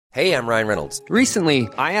Hey, I'm Ryan Reynolds. Recently,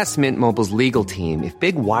 I asked Mint Mobile's legal team if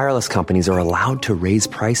big wireless companies are allowed to raise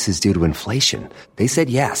prices due to inflation. They said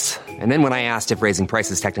yes. And then when I asked if raising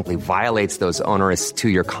prices technically violates those onerous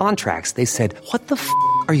two-year contracts, they said, "What the f***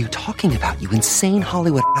 are you talking about, you insane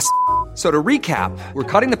Hollywood ass?" So to recap, we're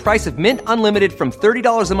cutting the price of Mint Unlimited from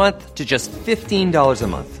 $30 a month to just $15 a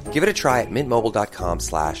month. Give it a try at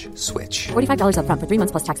mintmobile.com/switch. $45 up front for 3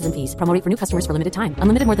 months plus taxes and fees. Promo rate for new customers for limited time.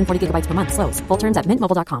 Unlimited more than 40 gigabytes per month. Slows full terms at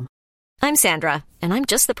mintmobile.com. I'm Sandra, and I'm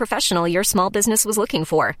just the professional your small business was looking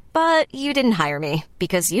for. But you didn't hire me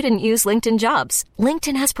because you didn't use LinkedIn Jobs.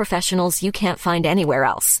 LinkedIn has professionals you can't find anywhere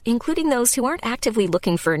else, including those who aren't actively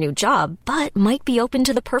looking for a new job, but might be open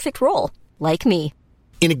to the perfect role, like me.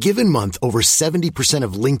 In a given month, over 70%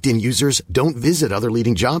 of LinkedIn users don't visit other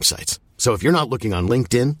leading job sites. So if you're not looking on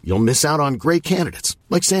LinkedIn, you'll miss out on great candidates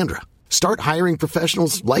like Sandra. Start hiring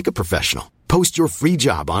professionals like a professional. Post your free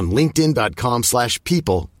job on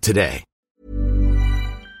linkedin.com/people today.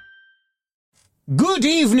 Good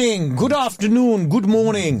evening, good afternoon, good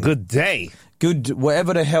morning. Good day. Good,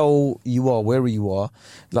 wherever the hell you are, wherever you are.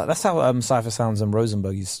 Like, that's how Cypher Sounds and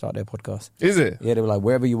Rosenberg used to start their podcast. Is it? Yeah, they were like,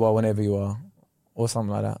 wherever you are, whenever you are. Or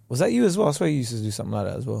something like that. Was that you as well? I swear you used to do something like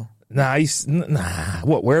that as well. Nah,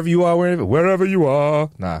 what? Wherever you are, wherever you are.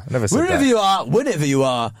 Nah, never said wherever that. you are, whenever you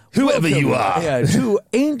are, whoever you are. Yeah, who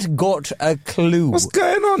ain't got a clue. What's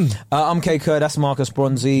going on? I'm K Kerr, that's Marcus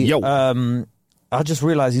Bronzy. Yo. I just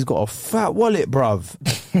realised he's got a fat wallet, bruv.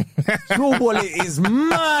 Your wallet is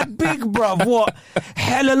mad big, bruv. What?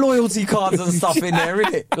 Hella loyalty cards and stuff in there,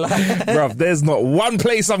 innit? Like, Bruv, there's not one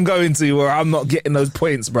place I'm going to where I'm not getting those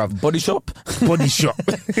points, bruv. Body shop? Body shop.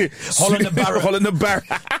 Holland and Barrett. Holland and Barrett.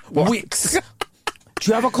 Wicks. Do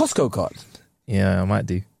you have a Costco card? Yeah, I might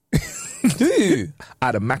do. Do you? I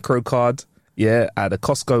had a macro card. Yeah, I had a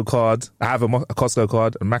Costco card. I have a Costco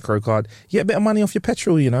card, a macro card. You get a bit of money off your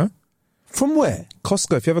petrol, you know. From where?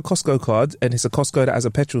 Costco. If you have a Costco card and it's a Costco that has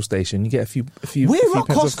a petrol station, you get a few. Where are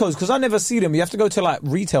Costco's? Because I never see them. You have to go to like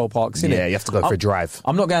retail parks, innit? Yeah, you have to go for a drive.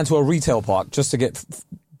 I'm not going to a retail park just to get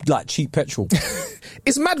like cheap petrol.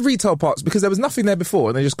 It's mad retail parks because there was nothing there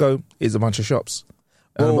before, and they just go, "Here's a bunch of shops."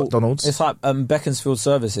 McDonald's. It's like Beaconsfield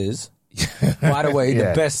Services. By the way,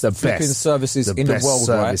 the best flipping services in the world,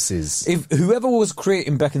 services. Right? If whoever was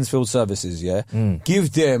creating Beaconsfield Services,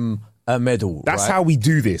 give them a medal. That's right? how we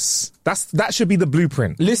do this. That should be the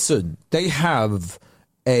blueprint. Listen, they've got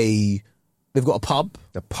a pub.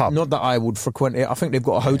 The pub. Not that I would frequent it. I think they've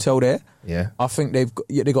got a hotel there. Yeah. I think they've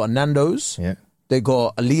got a Nando's. Yeah. They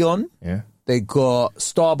got a Leon. Yeah. They got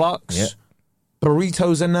Starbucks. Yeah.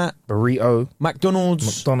 Burritos and that. Burrito.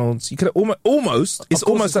 McDonald's. You could almost. It's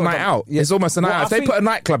almost a night out. Yeah. It's almost a night out. If they put a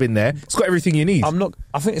nightclub in there, it's got everything you need. I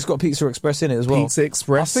think it's got Pizza Express in it as well. Pizza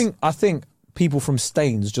Express. I think people from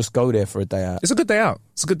Staines just go there for a day out. It's a good day out.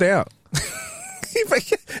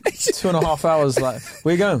 2.5 hours. Like,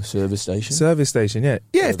 where you going? Service station. Service station. Yeah.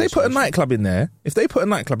 Yeah. If they put a nightclub in there, it's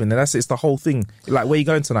the whole thing. Like, where you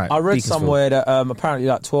going tonight? I read somewhere that apparently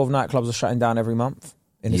like 12 nightclubs are shutting down every month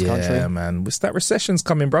in this country. Yeah, man. It's that recession's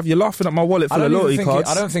coming, bruv. You're laughing at my wallet full of loyalty cards.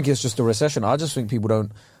 I don't think it's just a recession. I just think people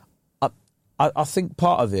don't. I think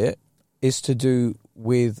part of it is to do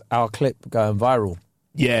with our clip going viral.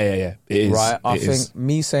 Yeah. It is. Right? I think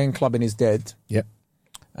me saying clubbing is dead. Yeah.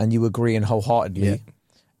 And you agreeing wholeheartedly. Yeah.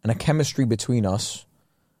 And a chemistry between us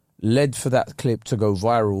led for that clip to go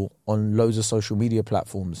viral on loads of social media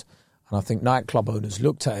platforms. And I think nightclub owners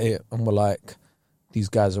looked at it and were like, these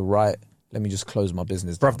guys are right. Let me just close my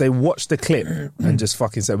business down. Bruv, they watched the clip and just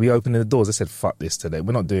fucking said, we opening the doors. They said, fuck this today.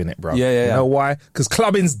 We're not doing it, bruv. Yeah. You know why? Because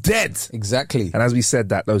clubbing's dead. Exactly. And as we said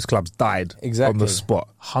that, those clubs died on the spot.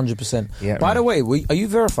 100%. Yeah, By the way, are you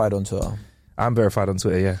verified on Twitter? I'm verified on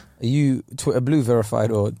Twitter, yeah. Are you Twitter Blue verified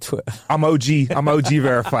or Twitter? I'm OG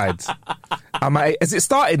verified. Has it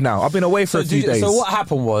started now? I've been away for a few days. So what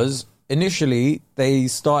happened was, initially, they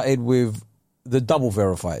started with the double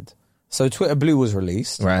verified. So Twitter Blue was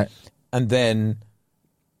released. Right. And then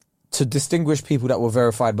to distinguish people that were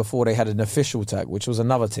verified before, they had an official tag, which was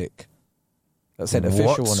another tick that said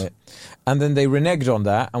official on it. And then they reneged on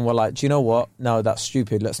that and were like, do you know what? No, that's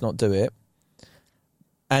stupid. Let's not do it.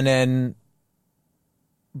 And then,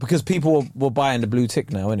 because people were buying the blue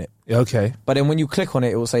tick now, innit? Okay. But then when you click on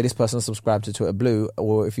it, it will say this person subscribed to Twitter Blue.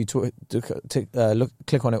 Or if you click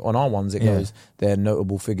on it on our ones, it goes, they're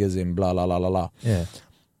notable figures in blah, blah, blah, blah, blah. Yeah.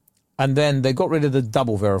 And then they got rid of the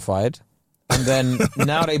double verified. And then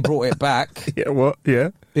now they brought it back. Yeah, what? Yeah.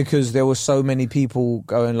 Because there were so many people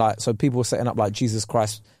going like, so people were setting up like Jesus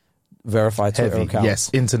Christ verified Twitter accounts. Yes,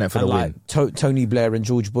 internet for the like win. Tony Blair and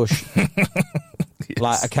George Bush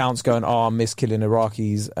like accounts going, I miss killing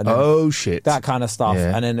Iraqis. And Oh, shit. that kind of stuff.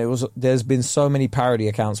 Yeah. And then there's been so many parody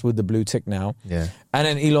accounts with the blue tick now. Yeah. And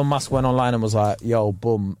then Elon Musk went online and was like, yo,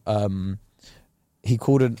 boom. He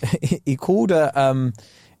called a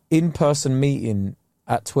in-person meeting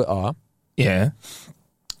at Twitter. Yeah.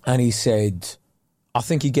 And he said, I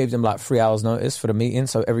think he gave them like 3 hours notice for the meeting,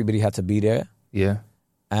 so everybody had to be there. Yeah.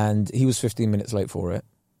 And he was 15 minutes late for it.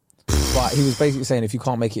 But he was basically saying, if you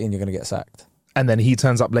can't make it in, you're going to get sacked. And then he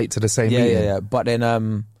turns up late to the same meeting. Yeah. But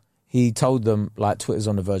then he told them, like, Twitter's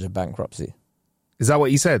on the verge of bankruptcy. Is that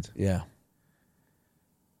what he said? Yeah.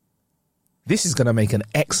 This is going to make an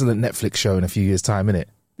excellent Netflix show in a few years' time, innit?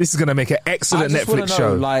 This is going to make an excellent Netflix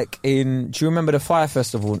show. Like, do you remember the Fire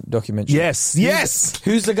Festival documentary? Yes.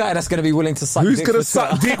 Who's the guy that's going to be willing to suck Who's dick going to for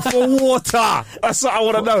suck Twitter? dick for water? That's what I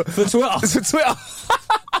want to know. For Twitter. For Twitter.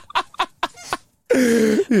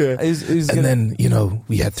 Yeah. Who's And gonna... then,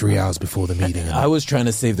 we had 3 hours before the meeting. I was trying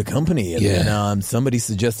to save the company, and then somebody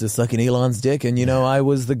suggested sucking Elon's dick, and I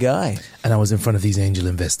was the guy. And I was in front of these angel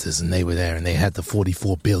investors, and they were there, and they had the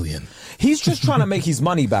 44 billion. He's just trying to make his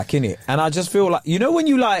money back, innit? And I just feel like, when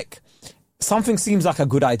you something seems like a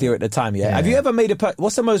good idea at the time, yeah? Have you ever made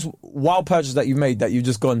what's the most wild purchase that you've made that you've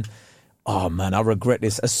just gone, oh man, I regret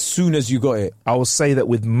this as soon as you got it? I will say that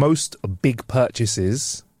with most big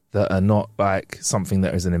purchases that are not like something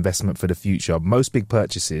that is an investment for the future, most big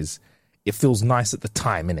purchases, it feels nice at the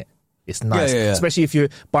time, innit? It's nice. Yeah. Especially if you're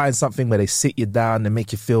buying something where they sit you down and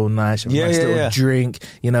make you feel nice, have a nice little drink,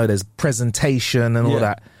 there's presentation and all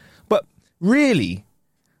that. But really,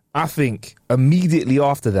 I think immediately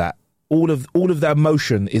after that, all of that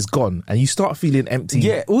emotion is gone and you start feeling empty.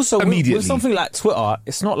 Yeah, also immediately. with something like Twitter,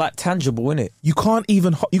 it's not like tangible, innit? You can't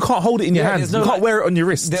hold it in your hands. You can't wear it on your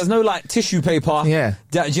wrist. There's no like tissue paper. Yeah.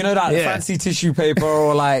 Do you know that fancy tissue paper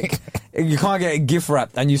or like you can't get it gift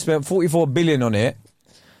wrapped and you spent 44 billion on it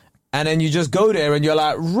and then you just go there and you're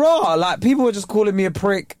like, raw, like people are just calling me a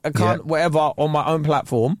prick, a cunt, whatever on my own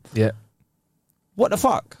platform. Yeah. What the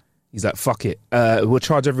fuck? He's like, fuck it. We'll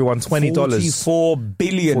charge everyone $20. 44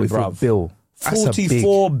 billion, 44 bruv. bill. That's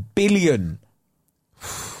 44 billion.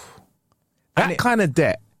 That kind of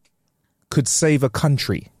debt could save a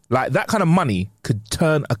country. Like, that kind of money could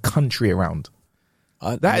turn a country around.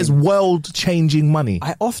 That is world-changing money.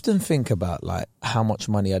 I often think about, like, how much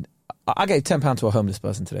money I gave £10 to a homeless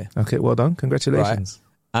person today. Okay, well done. Congratulations.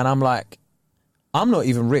 Right? And I'm like, I'm not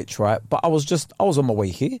even rich, right? But I was on my way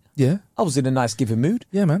here. Yeah. I was in a nice giving mood.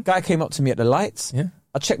 Yeah, man. Guy came up to me at the lights. Yeah.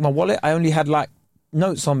 I checked my wallet. I only had like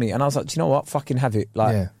notes on me. And I was like, do you know what? Fucking have it.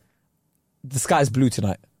 Like, the sky's blue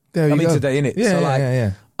tonight. There you go. Today, innit? Yeah, so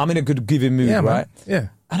yeah. I'm in a good giving mood, right? Man. Yeah.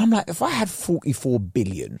 And I'm like, if I had 44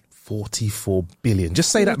 billion. 44 billion.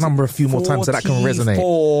 Just say that number a few more times so that can resonate.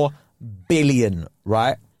 44 billion,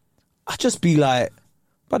 right? I'd just be like,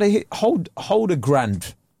 but hold a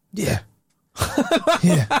grand. Yeah.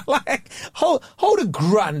 Yeah. Like, hold a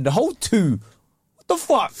grand, hold two. What the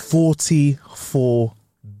fuck? 44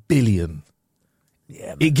 billion. Yeah,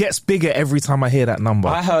 man. It gets bigger every time I hear that number.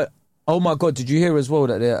 I heard, oh my God, did you hear as well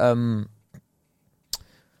that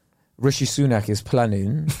Rishi Sunak is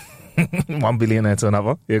planning... 1 billionaire to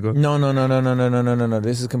another. Here you go. No.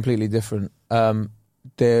 This is completely different.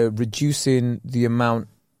 They're reducing the amount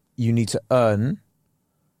you need to earn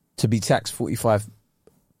to be taxed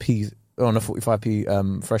 45p on a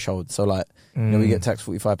 45p threshold. So like, we get taxed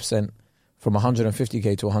 45% from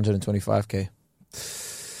 150k to 125k.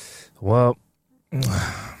 Well,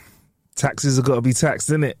 taxes have got to be taxed,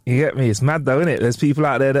 innit? You get me? It's mad though, innit? There's people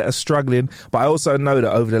out there that are struggling, but I also know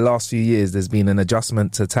that over the last few years, there's been an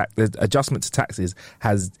adjustment to tax. The adjustment to taxes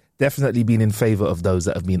has definitely been in favour of those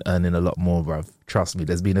that have been earning a lot more, bruv. Trust me.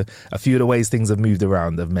 There's been a few of the ways things have moved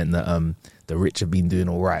around have meant that the rich have been doing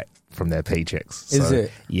all right from their paychecks. So, is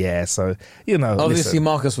it? Yeah. So Obviously, listen.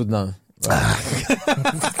 Marcus would know. Right?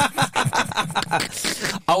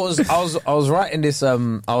 I was writing this. I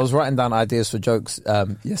was writing down ideas for jokes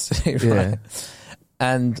yesterday, right? Yeah.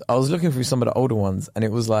 And I was looking through some of the older ones, and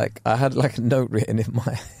it was like I had like a note written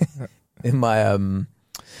in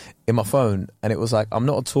my phone, and it was like, I'm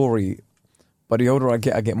not a Tory, but the older I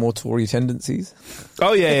get more Tory tendencies.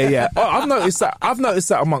 Oh yeah. Oh, I've noticed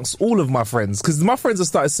that amongst all of my friends, because my friends have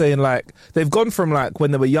started saying like they've gone from like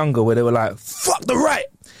when they were younger, where they were like fuck the right,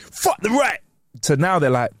 to now they're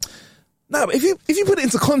like, no, but if you put it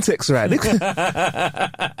into context, right, they kind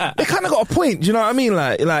of got a point. Do you know what I mean?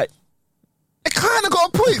 Like they kind of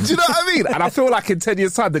got a point. Do you know what I mean? And I feel like in 10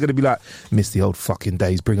 years' time they're going to be like, miss the old fucking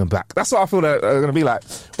days, bring them back. That's what I feel they're going to be like.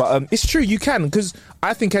 But it's true, you can, because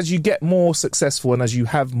I think as you get more successful and as you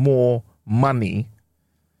have more money,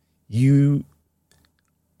 you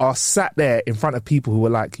are sat there in front of people who are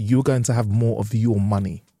like, you're going to have more of your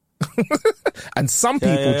money. And some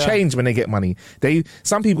people change when they get money.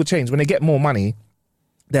 Some people change when they get more money.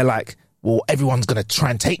 They're like, well, everyone's going to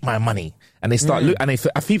try and take my money. And they start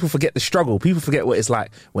people forget the struggle. People forget what it's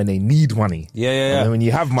like when they need money. And then when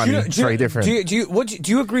you have money, it's very different. Do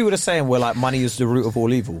you agree with the saying where like money is the root of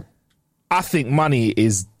all evil? I think money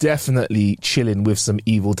is definitely chilling with some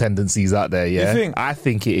evil tendencies out there, yeah? You think? I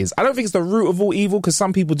think it is. I don't think it's the root of all evil because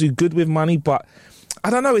some people do good with money, but I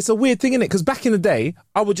don't know. It's a weird thing, innit? Because back in the day,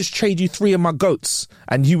 I would just trade you 3 of my goats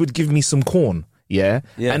and you would give me some corn, yeah?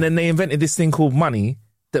 And then they invented this thing called money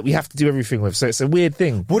that we have to do everything with. So it's a weird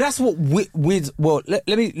thing. Well, that's what weird. Well, let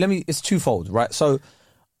me. It's twofold, right? So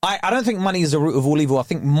I don't think money is the root of all evil. I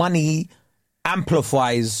think money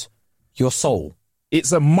amplifies your soul.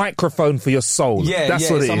 It's a microphone for your soul. That's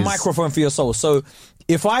what it is. It's a microphone for your soul. So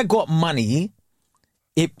if I got money,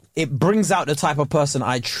 it brings out the type of person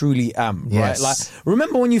I truly am, right? Like,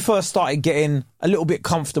 remember when you first started getting a little bit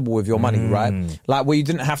comfortable with your money, right? Like where you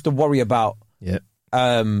didn't have to worry about, like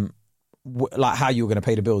how you were going to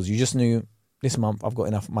pay the bills. You just knew this month I've got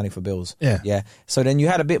enough money for bills. Yeah. So then you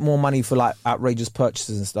had a bit more money for like outrageous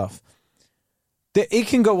purchases and stuff. It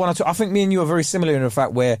can go one or two. I think me and you are very similar in the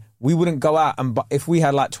fact where we wouldn't go out and if we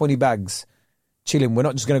had like 20 bags chilling, we're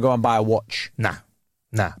not just going to go and buy a watch. Nah.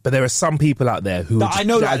 But there are some people out there who are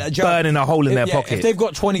burning a hole in their pocket. If they've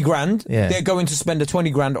got 20 grand, they're going to spend the 20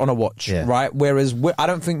 grand on a watch, right? Whereas I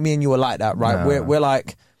don't think me and you are like that, right? No. We're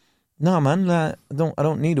like, no, man, like, I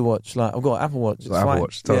don't need a watch. Like, I've got an Apple Watch. It's Apple fine.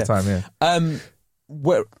 Watch, all the time,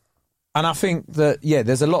 And I think that,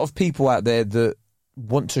 there's a lot of people out there that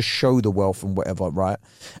want to show the wealth and whatever, right?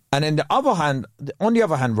 And then on the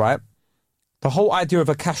other hand, right, the whole idea of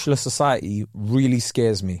a cashless society really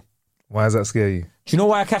scares me. Why does that scare you? Do you know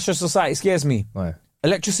why a cashless society scares me? Why?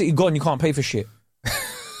 Electricity gone, you can't pay for shit.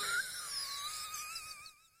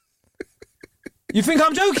 You think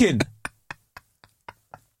I'm joking?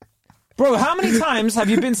 Bro, how many times have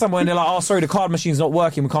you been somewhere and they're like, oh, sorry, the card machine's not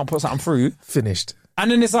working, we can't put something through? Finished. And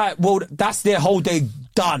then it's like, well, that's their whole day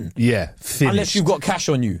done. Yeah, finished. Unless you've got cash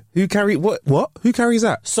on you. Who carries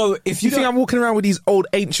that? So if you think I'm walking around with these old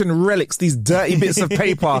ancient relics, these dirty bits of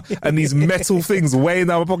paper and these metal things weighing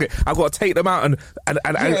down my pocket, I've got to take them out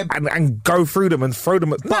and go through them and throw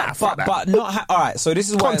them at but not all right, so this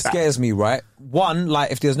is why it scares me, right? One,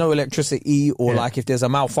 like if there's no electricity or like if there's a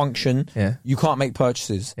malfunction, you can't make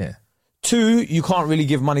purchases. Yeah. 2, you can't really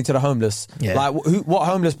give money to the homeless. Yeah. Like, what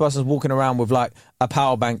homeless person's walking around with like a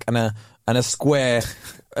power bank and a square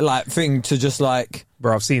like thing to just like...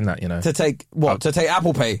 Bro, I've seen that, you know. To take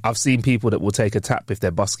Apple Pay. I've seen people that will take a tap if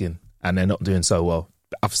they're busking and they're not doing so well.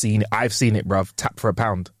 I've seen it, bruv. Tap for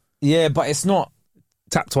 £1. Yeah, but it's not...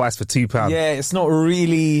 Tap twice for £2. Yeah, it's not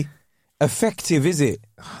really effective, is it?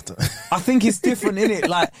 I think it's different, innit?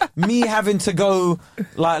 Like me having to go,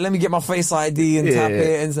 like, let me get my Face ID and tap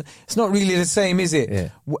it, and it's not really the same, is it? Yeah.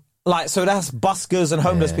 Like, so that's buskers and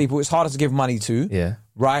homeless people. It's harder to give money to,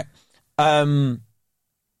 right? And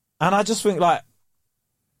I just think like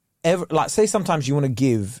say sometimes you want to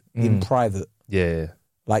give in private,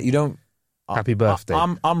 like you don't. Happy birthday.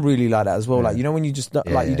 I'm really like that as well. Like, you know, when you just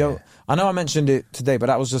like you don't. I know I mentioned it today, but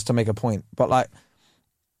that was just to make a point. But like,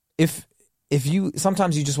 if you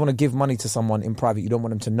sometimes you just want to give money to someone in private, you don't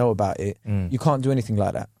want them to know about it. You can't do anything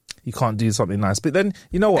like that. You can't do something nice. But then,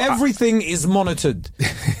 you know what? Everything is monitored.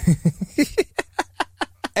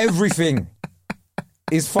 Everything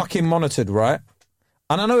is fucking monitored, right?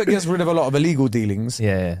 And I know it gets rid of a lot of illegal dealings.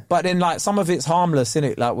 Yeah. But then, like, some of it's harmless,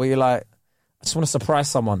 innit? Like, where you're like, I just want to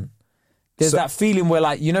surprise someone. There's that feeling where,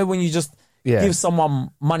 like, you know, when you just give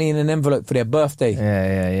someone money in an envelope for their birthday.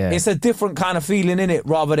 Yeah. It's a different kind of feeling, innit?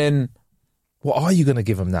 Rather than... What are you going to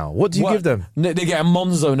give them now? What do you give them? They get a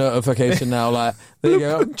Monzo notification now. Like, there you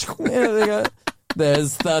go. There you go.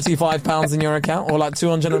 There's £35 in your account, or like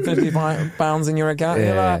 £255 in your account.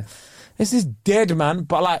 You're like, this is dead, man.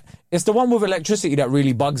 But like, it's the one with electricity that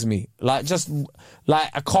really bugs me. Like, just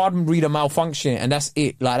like a card reader malfunction, and that's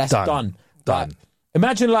it. Like, that's done. Like,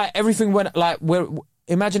 imagine like everything went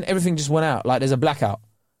imagine everything just went out. Like, there's a blackout.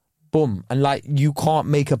 Boom, and like you can't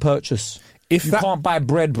make a purchase. You can't buy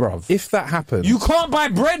bread, bruv. If that happened... You can't buy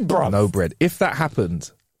bread, bruv. No bread. If that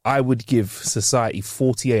happened, I would give society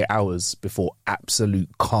 48 hours before absolute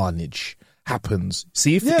carnage happens.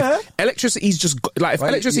 See, if electricity's just... Like, if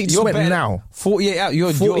electricity just went now... 48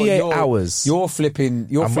 hours. 48 hours. You're flipping...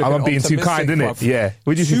 I'm being too kind, innit? Bruv. Yeah.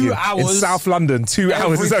 What do you think? 2 hours... In South London, 2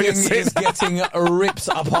 hours is what you're saying. Everything is getting ripped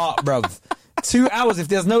apart, bruv. 2 hours if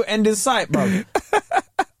there's no end in sight, bruv.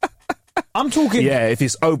 I'm talking... Yeah, if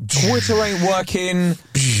it's... Twitter ain't working,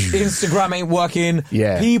 Instagram ain't working.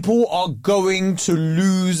 Yeah. People are going to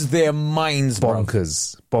lose their minds, bro.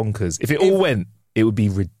 Bonkers. If it all went, it would be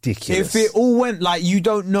ridiculous. If it all went, like, you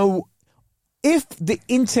don't know. If the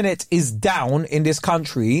internet is down in this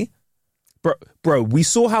country... Bro, we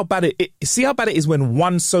saw how bad see how bad it is when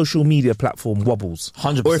one social media platform wobbles.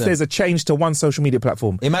 100%. Or if there's a change to one social media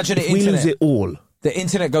platform. Imagine if the we internet. lose it all. The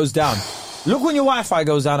internet goes down. Look when your Wi-Fi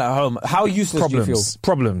goes down at home. How useless do you feel?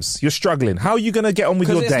 Problems. You're struggling. How are you going to get on with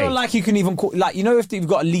your day? Because it's not like you can even call... Like, you know, if you've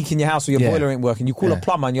got a leak in your house or your Yeah. boiler ain't working, you call a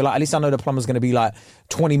plumber and you're like, at least I know the plumber's going to be like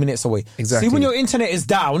 20 minutes away. Exactly. See, when your internet is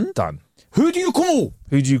down... Done. Who do you call?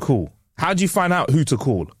 Who do you call? How do you find out who to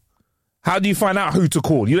call? How do you find out who to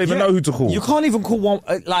call? You don't even know who to call. You can't even call one...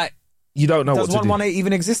 like... You don't know Does what to do. 118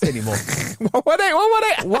 even exist anymore?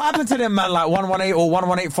 118. What happened to them, man? Like 118 or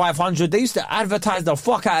 118-500? They used to advertise the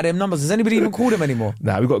fuck out of them numbers. Does anybody even call them anymore?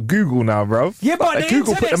 Nah, we've got Google now, bruv. Yeah, but the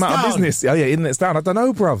Google put them internet's out of down. business. Oh yeah, internet's down. I don't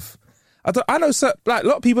know, bruv. I know, like a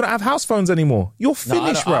lot of people don't have house phones anymore. You're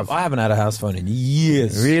finished, bruv. I haven't had a house phone in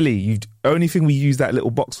years. Really? Only thing we use that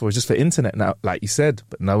little box for is just for internet now, like you said,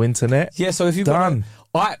 but no internet. Yeah, so if you've done.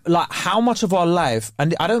 like how much of our life,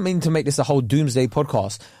 and I don't mean to make this a whole doomsday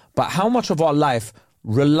podcast, but how much of our life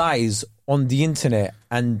relies on the internet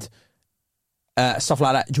and stuff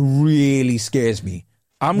like that really scares me.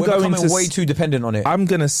 We're becoming way too dependent on it. I'm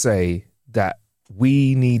going to say that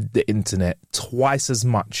we need the internet twice as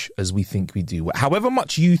much as we think we do. However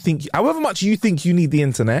much you think you need the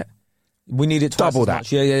internet, we need it twice double as that.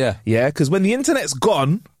 much. Yeah. Yeah, because when the internet's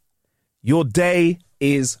gone, your day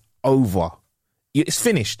is over. It's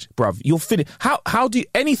finished, bruv. You're finished. How do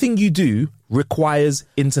anything you do requires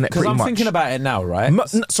internet? Because pretty I'm much. thinking about it now, right?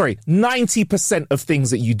 90% of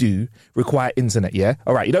things that you do require internet. Yeah,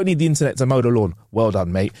 all right. You don't need the internet to mow the lawn. Well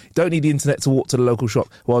done, mate. You don't need the internet to walk to the local shop.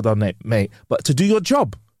 Well done, mate. But to do your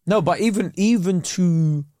job, no. But even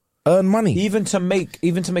to earn money, even to make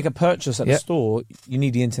a purchase at the store, you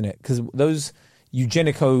need the internet because those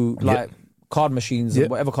Eugenico card machines, or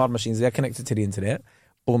whatever card machines, they're connected to the internet.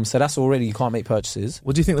 Boom. So that's already, you can't make purchases.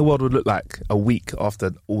 What do you think the world would look like a week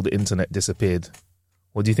after all the internet disappeared?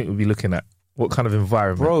 What do you think we'd be looking at? What kind of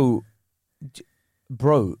environment?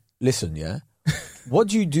 Bro, listen, yeah? What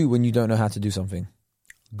do you do when you don't know how to do something?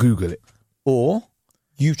 Google it. Or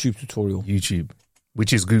YouTube tutorial. YouTube,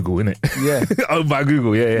 which is Google, isn't it? Yeah. Owned by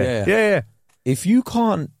Google, yeah. If you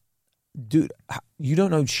can't do... You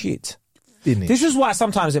don't know shit. Finish. This is why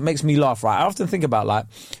sometimes it makes me laugh, right? I often think about, like,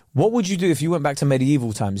 what would you do if you went back to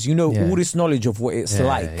medieval times? You know all this knowledge of what it's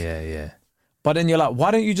like. Yeah. But then you're like, why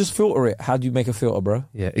don't you just filter it? How do you make a filter, bro?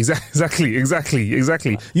 Yeah, exactly.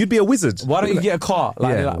 You'd be a wizard. Why don't you get a car?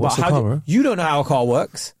 What's a car, bro? You don't know how a car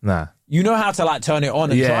works. Nah. You know how to, like, turn it on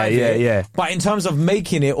and drive it. Yeah. But in terms of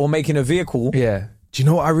making it or making a vehicle... Yeah. Do you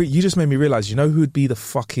know what you just made me realise, you know who would be the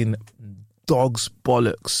fucking dog's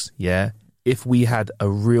bollocks, yeah? If we had a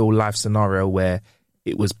real life scenario where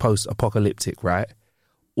it was post-apocalyptic, right?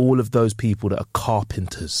 All of those people that are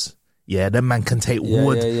carpenters, yeah, them man can take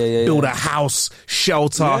wood, build a house,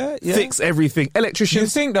 shelter, fix everything. Electricians. You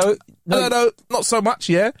think, though? No, not so much,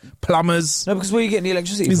 yeah? Plumbers. No, because where are you getting the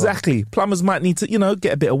electricity Exactly. from? Plumbers might need to,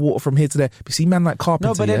 get a bit of water from here to there. But see, man like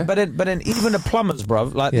carpenter, No, but then even the plumbers,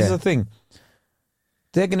 bruv, like, this is the thing.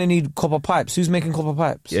 They're going to need copper pipes. Who's making copper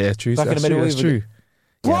pipes? Yeah, true. Back in the That's true.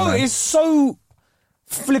 Bro, Yeah, it's so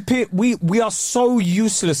flipping. We are so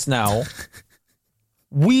useless now.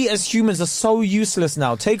 We as humans are so useless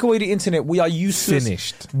now. Take away the internet, we are useless.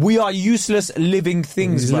 Finished. We are useless living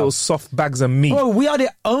things. These bro. little soft bags of meat. Bro, we are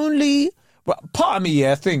the only... Part of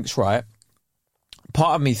me, thinks, right?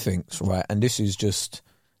 Part of me thinks, right? And this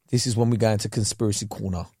is when we go into conspiracy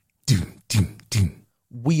corner.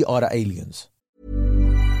 We are the aliens.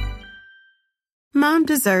 Mom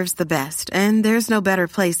deserves the best, and there's no better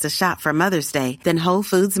place to shop for Mother's Day than Whole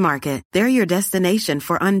Foods Market. They're your destination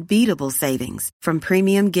for unbeatable savings, from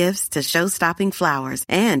premium gifts to show-stopping flowers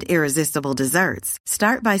and irresistible desserts.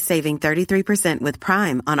 Start by saving 33% with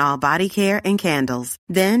Prime on all body care and candles.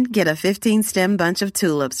 Then get a 15-stem bunch of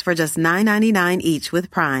tulips for just $9.99 each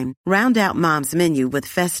with Prime. Round out Mom's menu with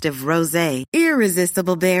festive rosé,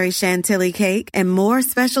 irresistible berry chantilly cake, and more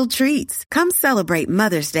special treats. Come celebrate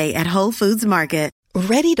Mother's Day at Whole Foods Market.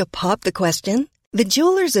 Ready to pop the question? The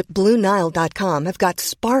jewelers at BlueNile.com have got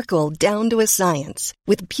sparkle down to a science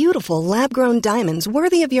with beautiful lab-grown diamonds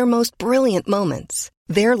worthy of your most brilliant moments.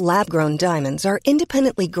 Their lab-grown diamonds are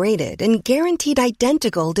independently graded and guaranteed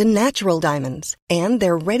identical to natural diamonds, and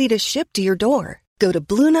they're ready to ship to your door. Go to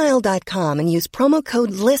BlueNile.com and use promo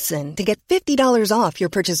code LISTEN to get $50 off your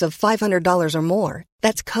purchase of $500 or more.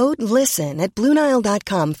 That's code LISTEN at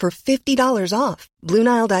BlueNile.com for $50 off.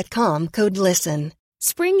 BlueNile.com, code LISTEN.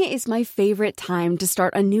 Spring is my favorite time to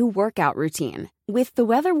start a new workout routine. With the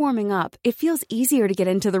weather warming up, it feels easier to get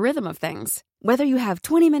into the rhythm of things. Whether you have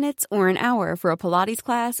 20 minutes or an hour for a Pilates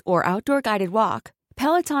class or outdoor guided walk,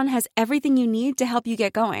 Peloton has everything you need to help you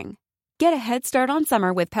get going. Get a head start on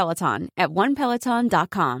summer with Peloton at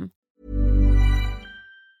onepeloton.com.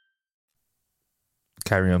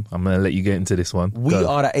 Carry on. I'm going to let you get into this one. We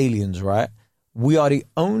are the aliens, right? We are the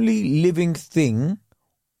only living thing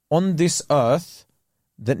on this earth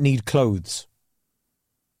that need clothes.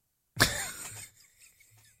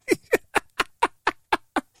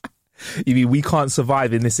 You mean we can't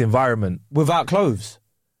survive in this environment without clothes?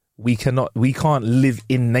 We can't live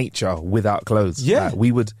in nature without clothes. Yeah. Like,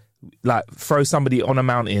 we would throw somebody on a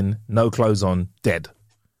mountain, no clothes on, dead.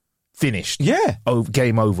 Finished. Yeah. Oh,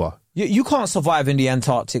 game over. You can't survive in the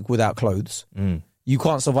Antarctic without clothes. You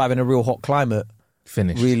can't survive in a real hot climate.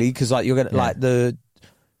 Finished. Really, because you're gonna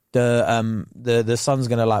the sun's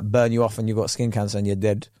gonna burn you off and you've got skin cancer and you're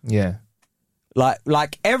dead. Yeah.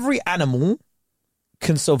 Like every animal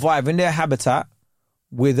can survive in their habitat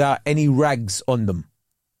without any rags on them.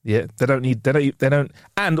 Yeah, they don't,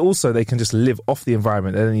 and also they can just live off the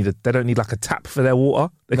environment. They don't need like a tap for their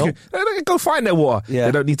water. They can go find their water. Yeah.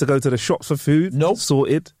 They don't need to go to the shops for food. Nope.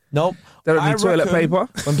 Sorted. Nope. They don't need toilet paper.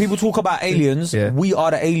 When people talk about aliens, we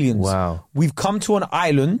are the aliens. Wow. We've come to an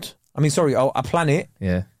island, a planet,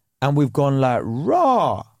 Yeah. and we've gone like,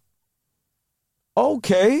 raw.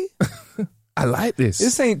 Okay. I like this.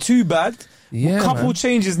 This ain't too bad. Yeah, a couple man.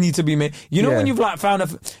 changes need to be made. You know Yeah. when you've found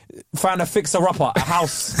a fixer-upper, a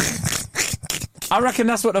house. I reckon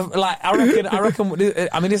that's what I reckon.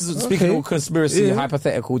 This is speaking of conspiracy,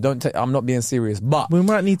 hypothetical. I'm not being serious, but we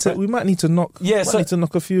might need to knock. Yeah, need to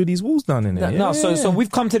knock a few of these walls down in there. No, so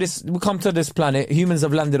we've come to this planet. Humans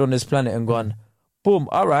have landed on this planet and gone, boom.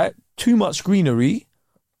 All right, too much greenery,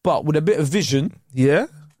 but with a bit of vision,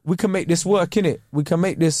 we can make this work. Innit? We can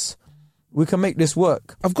make this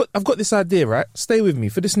work. I've got this idea, right? Stay with me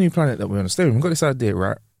for this new planet that we're on. Stay with me. I've got this idea,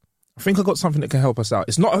 right? I think I got something that can help us out.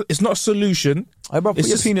 It's not a solution. Hey, bro, put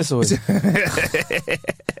your penis away.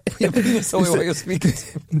 Put your penis away while you're speaking.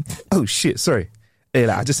 Oh shit! Sorry. Hey,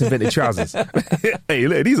 I just invented trousers. Hey,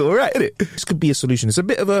 look, these are all right, innit? This could be a solution. It's a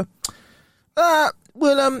bit of a.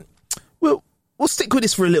 We'll stick with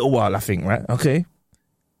this for a little while. I think, right? Okay.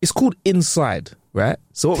 It's called Inside, right?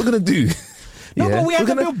 So what we're gonna do? No, but we have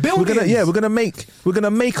to build buildings. We're gonna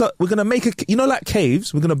make a. You know, like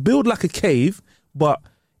caves. We're gonna build like a cave, but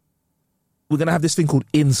we're gonna have this thing called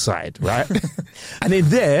Inside, right? And in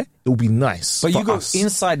there, it will be nice. But for you go us.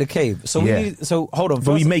 inside the cave. So hold on.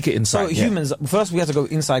 But we make it inside. So humans, first we have to go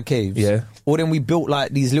inside caves. Yeah. Or then we built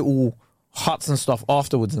like these little huts and stuff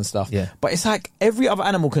afterwards and stuff. Yeah. But it's like every other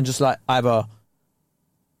animal can just like either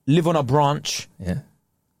live on a branch,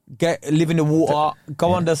 live in the water,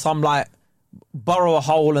 go under some burrow a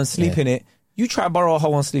hole and sleep in it. You try to burrow a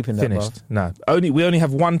hole and sleep in that, Finished. No. We only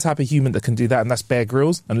have one type of human that can do that, and that's Bear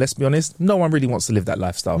Grylls. And let's be honest, no one really wants to live that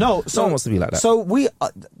lifestyle. No one wants to be like that. So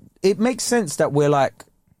it makes sense that we're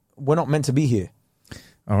not meant to be here.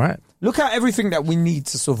 All right. Look at everything that we need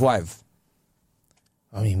to survive.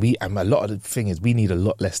 I mean, a lot of the thing is we need a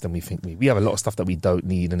lot less than we think we have a lot of stuff that we don't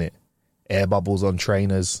need, innit? Air bubbles on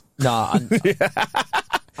trainers. Nah,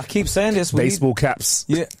 I keep saying this. Baseball caps.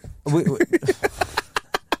 Yeah.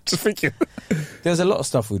 Just thinking. There's a lot of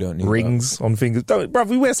stuff we don't need. Rings on fingers. Bruv,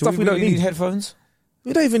 we wear stuff we don't need. Headphones?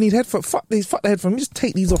 We don't even need headphones. Fuck the headphones. We just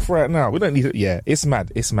take these off right now. We don't need it. Yeah, it's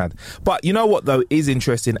mad. But you know what, though, is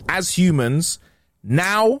interesting? As humans,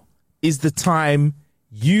 now is the time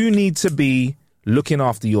you need to be looking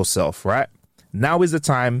after yourself, right? Now is the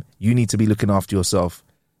time you need to be looking after yourself.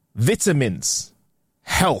 Vitamins,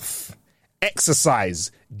 health,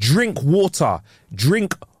 exercise, drink water,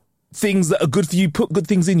 drink things that are good for you, put good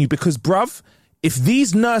things in you, because bruv, if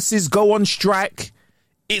these nurses go on strike,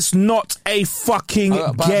 it's not a fucking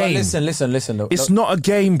game. But listen. It's not a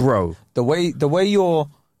game, bro. The way you're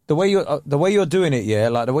doing it, yeah,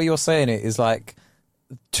 like the way you're saying it is like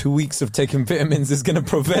 2 weeks of taking vitamins is going to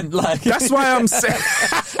prevent That's why I'm saying.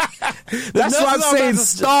 That's why I'm saying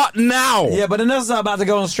start now. Yeah, but the nurses are about to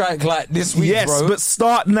go on strike this week, yes, bro. but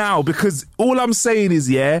start now, because all I'm saying is,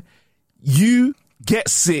 you get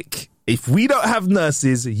sick. If we don't have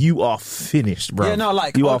nurses, you are finished, bro. Yeah, no,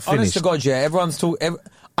 you are finished. Honest to God, everyone's talking.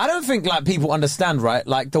 I don't think people understand, right?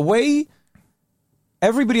 Like the way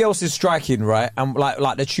everybody else is striking, right? And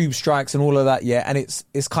like the tube strikes and all of that, and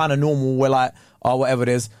it's kind of normal. We're whatever it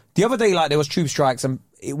is. The other day, there was tube strikes and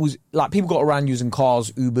it was people got around using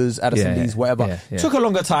cars, Ubers, Addison D's, whatever. Yeah. Took a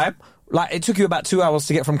longer time. It took you about 2 hours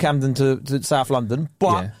to get from Camden to South London,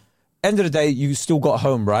 but end of the day, you still got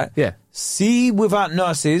home, right? Yeah. See, without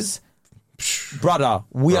nurses, brother,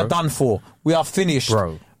 we are done for. We are finished.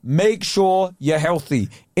 Bro. Make sure you're healthy.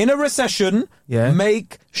 In a recession,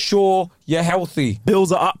 make sure you're healthy.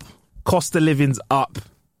 Bills are up. Cost of living's up.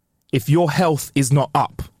 If your health is not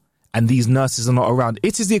up and these nurses are not around,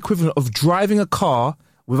 it is the equivalent of driving a car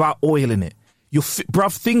without oil in it.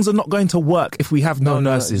 Bruv, things are not going to work if we have no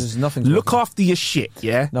nurses. Look after your shit,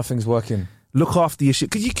 yeah? Nothing's working. Look after your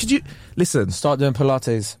shit. Could you listen? Start doing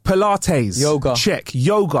Pilates, yoga, check.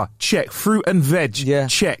 Yoga, check. Fruit and veg,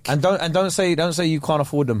 check. And don't say you can't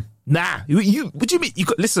afford them. Nah, what do you mean?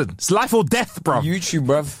 Listen, it's life or death, bro. YouTube,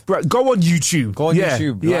 bruv. Bro, go on YouTube.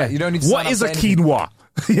 YouTube. Yeah, right? You don't need to. What is a quinoa?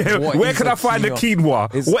 Where can I find a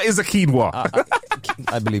quinoa? What is a quinoa?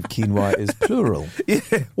 I believe quinoa is plural. Yeah.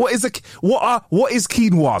 What is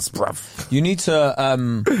quinoas, bruv? You need to.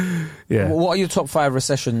 What are your top 5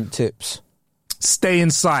 recession tips? Stay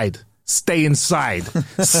inside. Stay inside.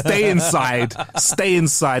 Stay inside. Stay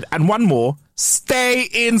inside. And one more. Stay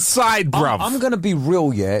inside, bruv. I'm going to be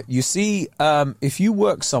real, yeah. You see, if you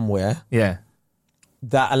work somewhere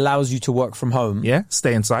that allows you to work from home. Yeah,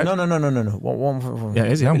 stay inside. No.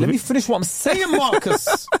 Let me finish what I'm saying,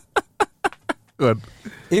 Marcus. Good.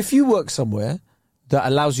 If you work somewhere that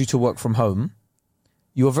allows you to work from home,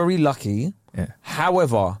 you're very lucky. Yeah.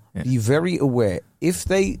 However, be very aware. If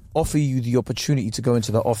they offer you the opportunity to go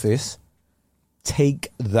into the office,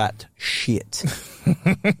 take that shit.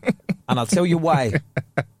 And I'll tell you why.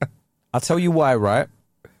 Right?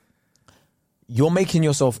 You're making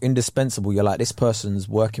yourself indispensable. You're like, this person's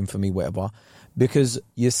working for me, whatever. Because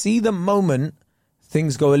you see, the moment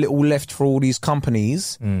things go a little left for all these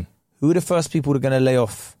companies, who are the first people that are going to lay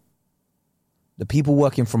off? The people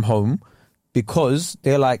working from home, because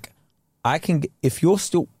they're like, if you're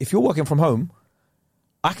working from home,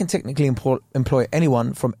 I can technically employ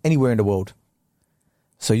anyone from anywhere in the world.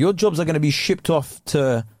 So your jobs are going to be shipped off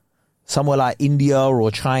to somewhere like India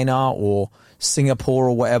or China or Singapore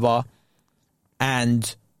or whatever,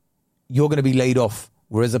 and you're going to be laid off.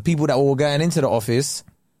 Whereas the people that were going into the office,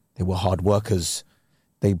 they were hard workers.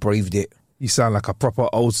 They braved it. You sound like a proper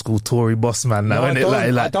old school Tory boss man now,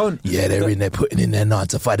 innit? I don't. Yeah, they're in there putting in their 9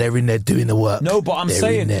 to 5. They're in there doing the work. No, but I'm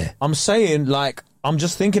saying, like, I'm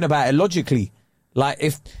just thinking about it logically. Like,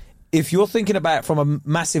 if you're thinking about it from a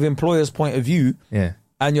massive employer's point of view,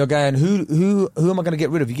 and you're going, who am I going to get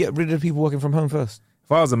rid of? You get rid of the people working from home first.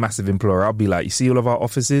 If I was a massive employer, I'd be like, you see all of our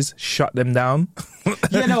offices, shut them down.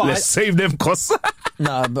 Let's save them costs.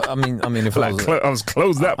 No, but I mean, if I was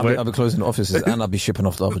closed that way, I'd be closing the offices and I'd be shipping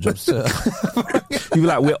off the other jobs too. You'd be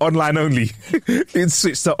like, we're online only. You'd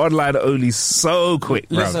switch to online only so quick,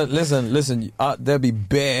 bro. Listen. There'd be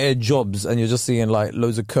bare jobs, and you're just seeing like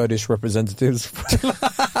loads of Kurdish representatives.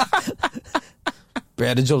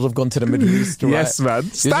 Bare the jobs have gone to the Middle East. Right? Yes, man.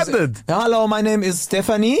 Standard. Hello, my name is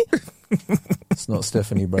Stephanie. It's not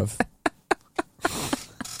Stephanie, bruv.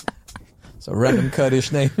 It's a random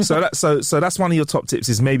Kurdish name. So that's one of your top tips,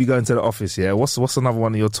 is maybe going to the office, yeah? What's another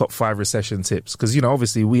one of your top 5 recession tips? Because,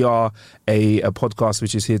 obviously we are a podcast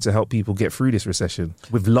which is here to help people get through this recession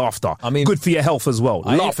with laughter. I mean, good for your health as well.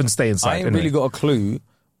 Laugh and stay inside. I ain't really got a clue,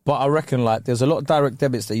 but I reckon like there's a lot of direct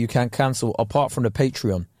debits that you can cancel apart from the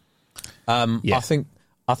Patreon.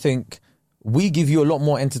 I think we give you a lot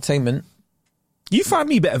more entertainment. You find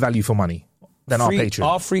me better value for money than our Patreon.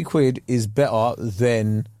 Our £3 is better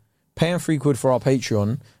than... Paying £3 for our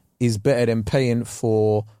Patreon is better than paying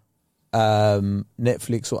for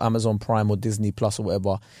Netflix or Amazon Prime or Disney Plus or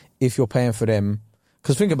whatever. If you're paying for them,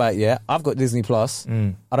 because think about it, I've got Disney Plus.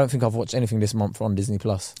 I don't think I've watched anything this month on Disney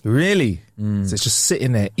Plus. Really? So it's just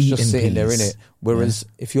sitting there eating. Just sitting there in it. Whereas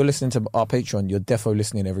if you're listening to our Patreon, you're defo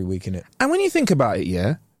listening every week in it. And when you think about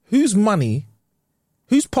it, whose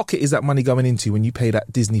pocket is that money going into when you pay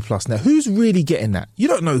that Disney Plus? Now, who's really getting that? You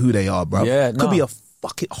don't know who they are, bro. Could be a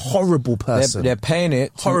fucking horrible person. They're paying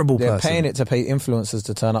it. They're paying it to pay influencers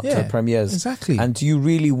to turn up to premieres. Exactly. And do you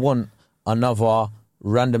really want another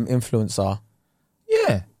random influencer?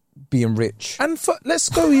 Yeah. Being rich. And let's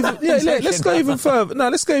go even. Let's go even further. No,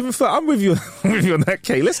 let's go even further. I'm with you. On that,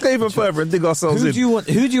 Kay. Let's go even further and dig ourselves in. Who do you want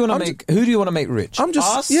to make rich? I'm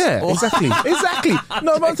just us? Exactly.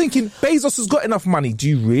 No, I'm thinking Bezos has got enough money. Do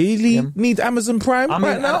you really need Amazon Prime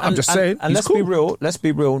right now? I'm just saying. And let's be real.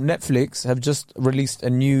 Netflix have just released a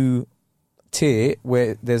new tier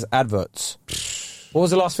where there's adverts. What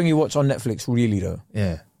was the last thing you watched on Netflix, really, though?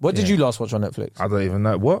 Yeah. What did you last watch on Netflix? I don't even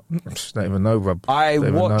know. What? Don't even know, Rob. I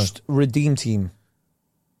watched Redeem Team.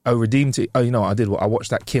 Oh, Redeem Team. Oh, you know what I did? I watched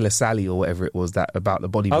that Killer Sally or whatever it was, that about the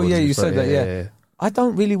bodybuilders. Oh, yeah, you said that, yeah. I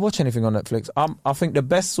don't really watch anything on Netflix. I think the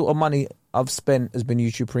best sort of money I've spent has been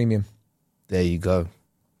YouTube Premium. There you go.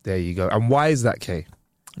 There you go. And why is that, Kay?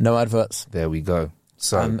 No adverts. There we go.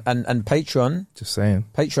 So and Patreon. Just saying.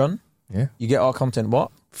 Patreon. Yeah. You get our content.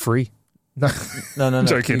 What? Free. No.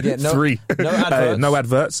 Joking. You get free. No adverts. No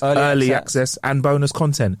adverts. Early access and bonus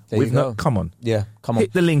content. There you go. Come on. Yeah, come on.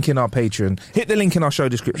 Hit the link in our Patreon. Hit the link in our show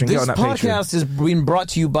description. This get on that Patreon. podcast has been brought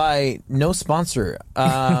to you by no sponsor.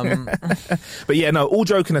 But yeah, no, all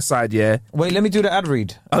joking aside, yeah. Wait, let me do the ad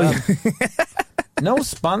read. No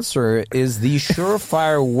sponsor is the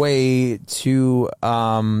surefire way to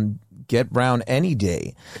get round any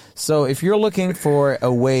day. So if you're looking for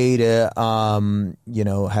a way to,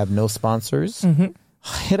 have no sponsors,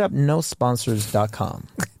 hit up nosponsors.com.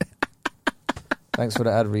 Thanks for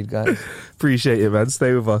the ad read, guys. Appreciate it, man.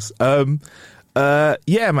 Stay with us.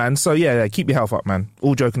 Yeah, man. So yeah, keep your health up, man.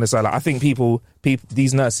 All joking aside, like, I think people,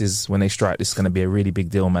 these nurses, when they strike, this is going to be a really big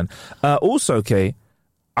deal, man. Also, okay,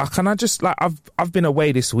 can I just, like, I've been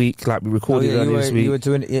away this week, like we recorded earlier this week. You were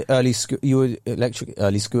doing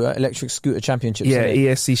electric scooter championships. Yeah,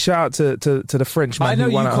 ESC. Shout out to the Frenchman who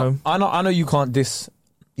won at home. I know you can't diss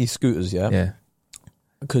e-scooters, yeah? Yeah.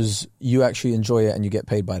 Because you actually enjoy it and you get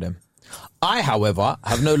paid by them. I, however,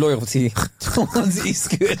 have no loyalty towards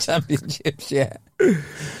e-scooter championships, yeah.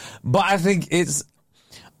 But I think it's...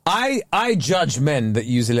 I judge men that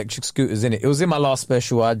use electric scooters, innit? It was in my last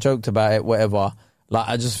special, I joked about it, whatever. Like,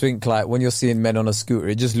 I just think, like, when you're seeing men on a scooter,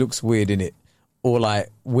 it just looks weird, innit? Or, like,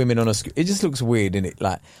 women on a scooter. It just looks weird, innit?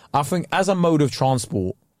 Like, I think as a mode of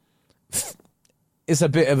transport, it's a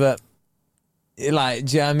bit of a... Like,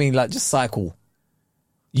 do you know what I mean? Like, just cycle.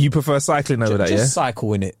 You prefer cycling over that, yeah? Just cycle,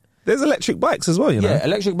 innit? There's electric bikes as well, you know? Yeah,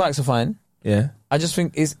 electric bikes are fine. Yeah. I just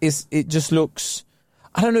think it just looks...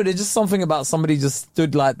 I don't know, there's just something about somebody just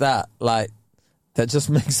stood like that, like, that just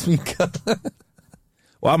makes me go...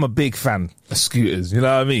 Well, I'm a big fan of scooters, you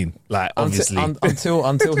know what I mean? Like, obviously.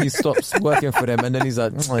 Until he stops working for them and then he's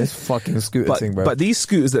like, this fucking scooter thing, bro. But these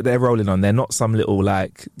scooters that they're rolling on, they're not some little,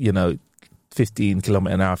 like, 15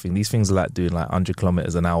 kilometre an hour thing. These things are like doing like 100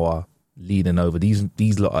 kilometres an hour leaning over.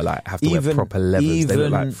 These lot are like, have to wear proper levers. They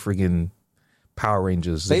look like friggin' Power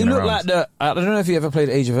Rangers. They look like I don't know if you ever played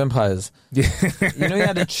Age of Empires. Yeah. You know, you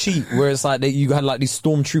had a cheat where it's like you had like these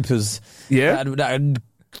stormtroopers. Yeah. That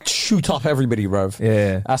shoot up everybody, bruv.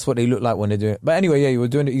 Yeah, that's what they look like when they do it. But anyway, yeah, you were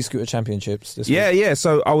doing the e-scooter championships this week. Yeah.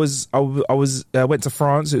 So I went to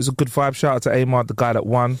France. It was a good vibe. Shout out to Amar, the guy that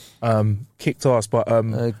won. Kicked ass, but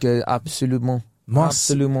absolument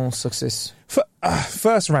success.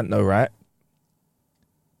 First rant though, right?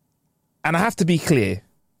 And I have to be clear.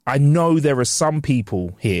 I know there are some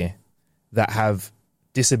people here that have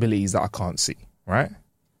disabilities that I can't see, right?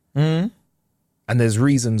 Mm-hmm. And there's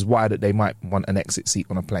reasons why that they might want an exit seat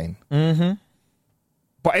on a plane. Mm-hmm.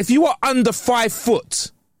 But if you are under 5 foot,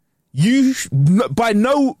 you by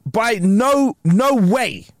no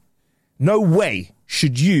way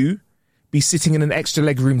should you be sitting in an extra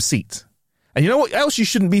legroom seat. And you know what else you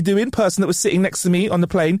shouldn't be doing, person that was sitting next to me on the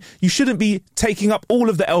plane? You shouldn't be taking up all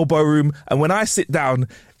of the elbow room, and when I sit down,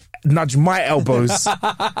 nudge my elbows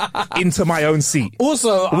into my own seat.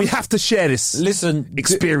 Also, we have to share this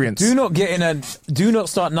experience. Do not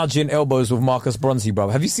start nudging elbows with Marcus Bronzy, bro.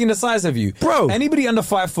 Have you seen the size of you? Bro. Anybody under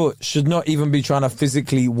 5 foot should not even be trying to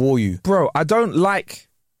physically war you. Bro, I don't like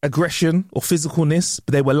aggression or physicalness,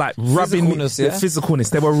 but they were like rubbing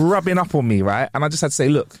physicalness. They were rubbing up on me, right? And I just had to say,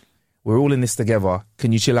 look, we're all in this together.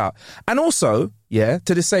 Can you chill out? And also, yeah,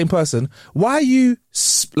 to the same person, why are you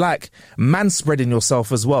like man-spreading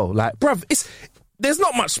yourself as well? Like, bruv, there's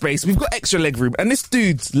not much space. We've got extra leg room. And this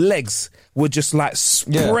dude's legs were just like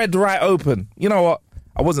spread right open. You know what?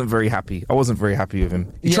 I wasn't very happy. With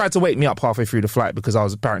him. He tried to wake me up halfway through the flight because I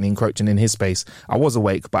was apparently encroaching in his space. I was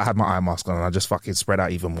awake, but I had my eye mask on and I just fucking spread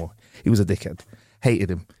out even more. He was a dickhead. Hated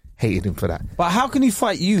him for that. But how can he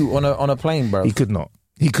fight you on a plane, bro? He could not.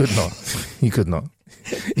 He could not. He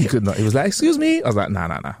was like, excuse me. I was like,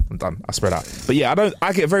 nah, I'm done. I spread out. But yeah,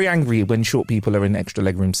 I get very angry when short people are in extra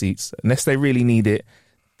legroom seats. Unless they really need it,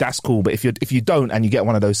 that's cool. But if you don't and you get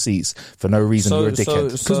one of those seats for no reason, you're a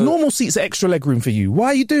dickhead. Because normal seats are extra legroom for you. Why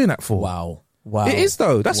are you doing that for? Wow. It is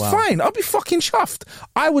though. That's fine. I'll be fucking chuffed.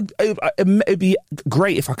 It'd be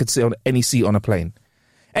great if I could sit on any seat on a plane.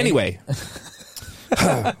 Anyway.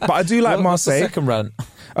 But I do like Marseille. What's the second rant?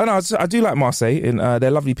 Oh no, I do like Marseille, and they're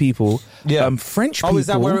lovely people. Yeah, French people. Oh, is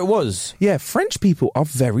that where it was? Yeah, French people are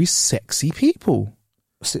very sexy people.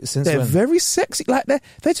 Since they're when? very sexy. Like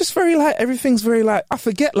they're just very like, everything's very like, I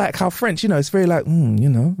forget like how French, it's very like,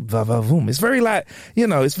 va va voom. It's very like,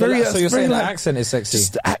 it's very. So you're very, saying like, the accent is sexy?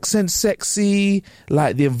 Just the accent sexy,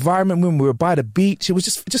 like the environment when we were by the beach. It was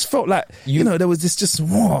just, it just felt like, there was this just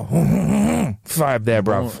vibe there,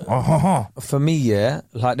 bruv. For me, yeah,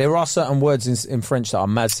 like there are certain words in French that are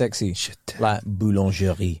mad sexy, like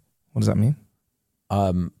boulangerie. What does that mean?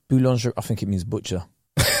 Boulangerie, I think it means butcher.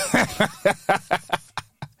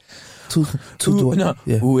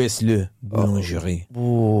 Où est le boulangerie?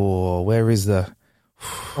 Oh, where is the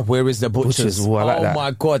butchers? Oh, I like that.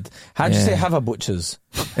 My God. How do you say have a butchers?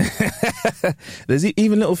 There's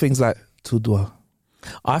even little things like tout doigt.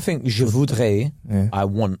 I think je voudrais, I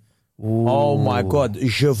want. Ooh. Oh my God,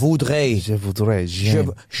 je voudrais. Je voudrais.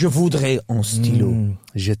 Je voudrais un stylo.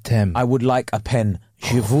 Je t'aime. I would like a pen.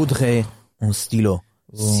 Je voudrais un stylo,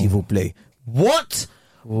 s'il vous plaît. What?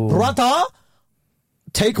 Brother?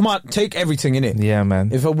 Take everything in it. Yeah,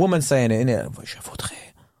 man. If a woman's saying it in it, je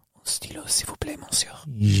voudrais un stylo, s'il vous plaît, monsieur.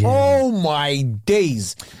 Yeah. Oh my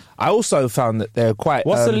days. I also found that they're quite.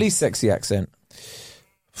 What's the least sexy accent?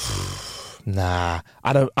 Nah,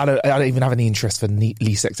 I don't even have any interest for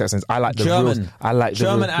least sexy accents. I like the German. I like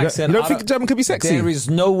German the accent. You don't think German could be sexy? There is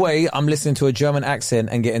no way I'm listening to a German accent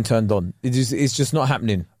and getting turned on. It's just not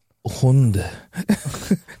happening. Hunde.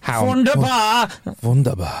 How? Wunderbar.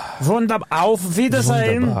 Wunderbar. Wunderbar. Auf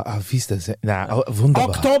Wiedersehen. Wunderbar. Auf Wiedersehen. Nah,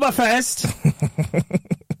 wunderbar. Oktoberfest.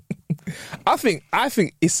 I think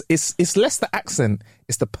it's less the accent,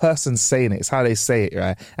 it's the person saying it, it's how they say it,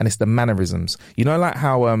 right? And it's the mannerisms. You know, like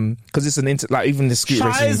how because it's like even the street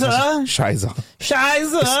Scheiße.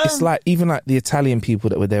 It's like even like the Italian people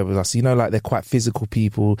that were there with us. You know, like they're quite physical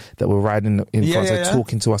people that were riding in front, they're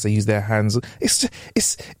talking to us. They use their hands.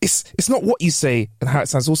 It's not what you say and how it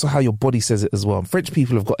sounds. Also how your body says it as well. French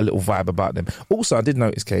people have got a little vibe about them. Also, I did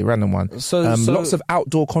notice, random one. So lots of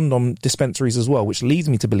outdoor condom dispensaries as well, which leads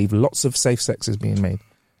me to believe lots of safe sex is being made.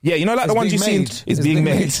 Yeah, you know, like the ones you've seen is being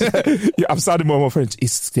made. Yeah, I'm sounding more French.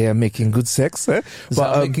 They're making good sex. But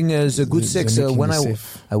making the good sex. When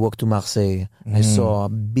I walked to Marseille, I saw a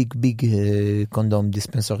big condom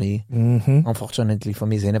dispensary. Unfortunately for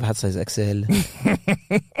me, they never had size XL,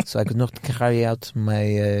 so I could not carry out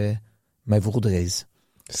my voudrais.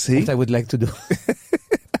 See, what I would like to do.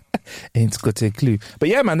 Ain't got a clue. But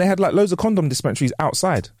yeah, man, they had like loads of condom dispensaries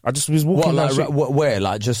outside. I just was walking down the street. Where?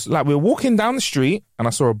 Like just like we were walking down the street and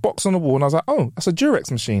I saw a box on the wall and I was like, oh, that's a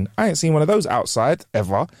Durex machine. I ain't seen one of those outside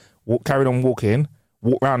ever. Carried on walking,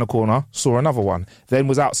 walked round the corner, saw another one. Then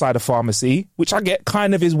was outside a pharmacy, which I get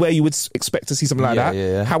kind of is where you would expect to see something like that.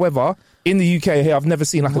 Yeah. However, in the UK here, I've never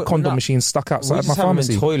seen like a condom machine stuck outside my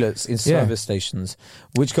pharmacy. In toilets, in service stations,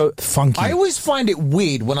 which go funky. I always find it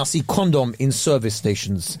weird when I see condom in service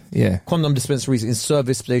stations. Yeah, condom dispensaries in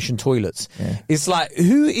service station toilets. Yeah. It's like,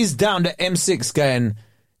 who is down the M6 going,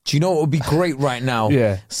 do you know what would be great right now?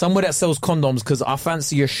 Yeah, somewhere that sells condoms because I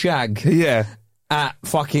fancy a shag. Yeah. At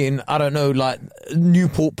fucking, I don't know, like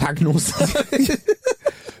Newport Pagnell service.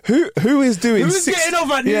 Who is doing? Who's getting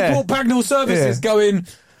off at Newport Pagnell services going,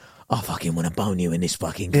 I fucking want to bone you in this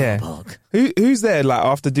fucking car park. Who's there like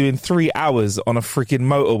after doing 3 hours on a freaking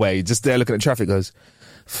motorway, just there looking at traffic, goes,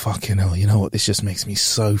 fucking hell, you know what? This just makes me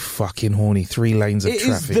so fucking horny. 3 lanes of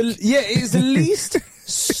traffic. It is the least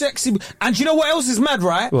sexy. And you know what else is mad,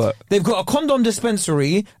 right? What? They've got a condom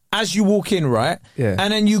dispensary as you walk in, right? Yeah.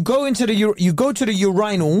 And then you go into the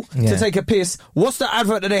urinal to take a piss. What's the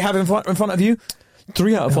advert that they have in front of you?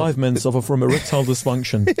 3 out of 5 men suffer from erectile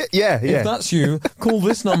dysfunction. Yeah. If that's you, call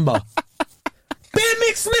this number. Bare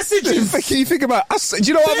mixed messages. Can you think about us? Do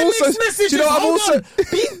you know what I'm also? Do you know what I'm also?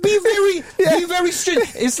 Be very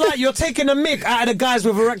strict. It's like you're taking a mick out of the guys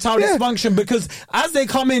with erectile dysfunction because as they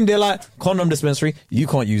come in, they're like, condom dispensary, you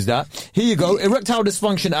can't use that. Here you go, erectile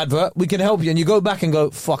dysfunction advert, we can help you. And you go back and go,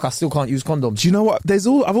 fuck, I still can't use condoms. Do you know what?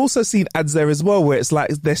 I've also seen ads there as well where it's like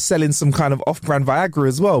they're selling some kind of off-brand Viagra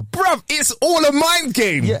as well. Bruv, it's all a mind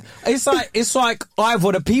game. Yeah, it's like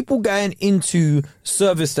either the people going into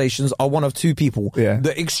service stations are one of two people. Yeah.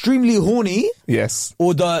 The extremely horny. Yes.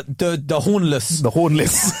 Or the hornless. The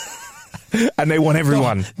hornless. And they want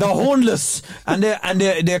everyone. The hornless. And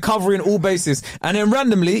they're covering all bases. And then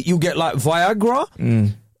randomly you get like Viagra.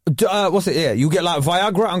 What's it? Yeah, you get like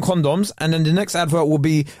Viagra and condoms, and then the next advert will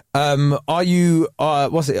be, are you,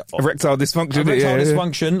 what's it? Erectile dysfunction. Erectile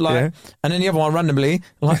dysfunction, like, and then the other one randomly,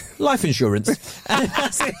 like, life insurance. And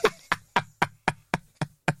that's it.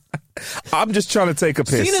 I'm just trying to take a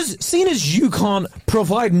piss. Seen as you can't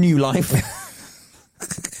provide new life,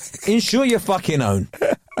 insure your fucking own.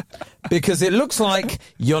 Because it looks like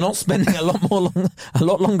you're not spending a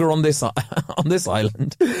lot longer on this on this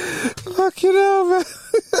island. Fucking hell, man.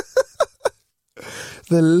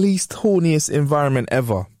 The least horniest environment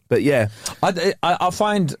ever. But yeah. I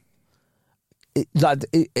find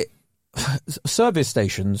service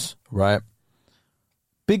stations, right?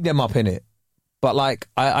 Big them up in it. But like,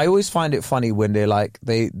 I always find it funny when they're like,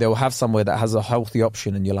 they'll have somewhere that has a healthy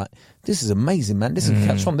option and you're like, this is amazing, man. This is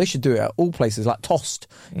catch on. They should do it at all places, like Tost.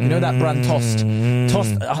 You know that brand Tost?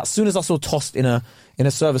 Tost. As soon as I saw Tost in a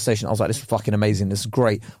service station, I was like, this is fucking amazing. This is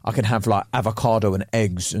great. I can have like avocado and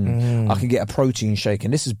eggs and I can get a protein shake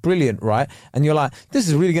and this is brilliant, right? And you're like, this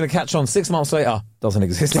is really going to catch on. 6 months later, doesn't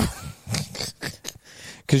exist.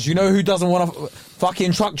 Because you know who doesn't want to...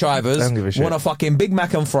 Fucking truck drivers want a fucking Big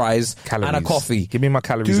Mac and fries and a coffee. Give me my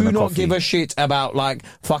calories and a coffee. Do not give a shit about like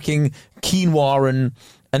fucking quinoa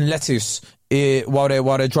and lettuce while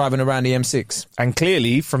they're driving around the M6. And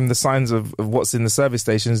clearly, from the signs of what's in the service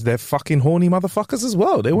stations, they're fucking horny motherfuckers as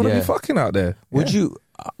well. They want to be fucking out there. Would you...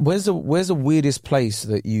 Where's the weirdest place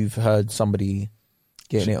that you've heard somebody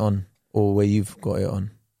getting it on, or where you've got it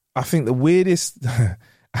on? I think the weirdest...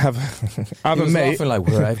 I have a mate. Like,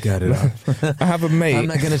 where I've got it on. I have a mate. I'm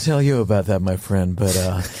not going to tell you about that, my friend, but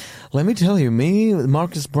let me tell you, me,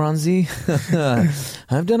 Marcus Bronzy,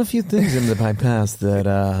 I've done a few things in my past that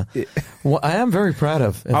I am very proud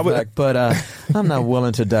of, in fact, but I'm not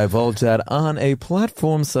willing to divulge that on a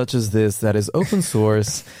platform such as this that is open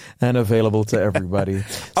source and available to everybody.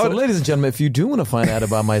 So, ladies and gentlemen, if you do want to find out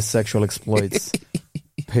about my sexual exploits...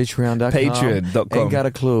 Patreon.com. Ain't got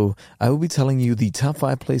a clue. I will be telling you the top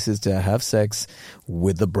 5 places to have sex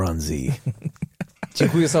with the Bronzy. Do you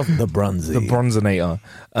call yourself the Bronzy? The Bronzinator.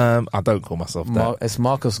 I don't call myself that. It's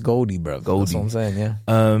Marcus Goldie, bro. Goldie. That's what I'm saying, yeah.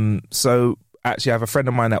 So... Actually, I have a friend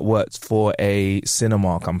of mine that works for a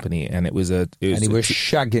cinema company, and he was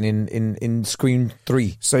shagging in Scream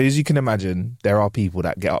 3. So as you can imagine, there are people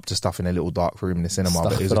that get up to stuff in a little dark room in the cinema.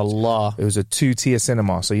 But it was a 2-tier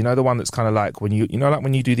cinema. So you know the one that's kind of like when you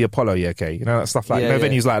do the Apollo, okay, you know that stuff like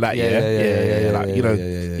venues like that, you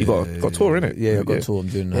got a tour in it. Yeah, you got a tour. I'm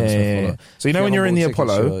doing that. So you know when you're in the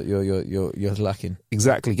Apollo, you're lacking.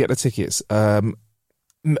 Exactly, get the tickets.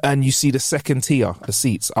 And you see the second tier, the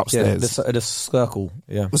seats upstairs. Yeah, the circle.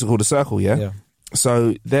 Yeah. What's it called? The circle, yeah? Yeah.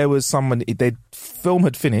 So there was someone, film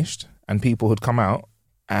had finished and people had come out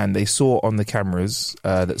and they saw on the cameras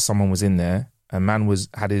that someone was in there. A man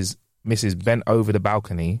had his missus bent over the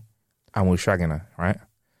balcony and was shagging her, right?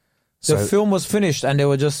 So the film was finished and they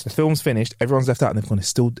were just... The film's finished, everyone's left out and they've gone,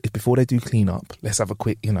 before they do clean up, let's have a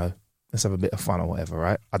quick, let's have a bit of fun or whatever,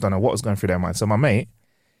 right? I don't know what was going through their mind. So my mate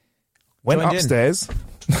went upstairs...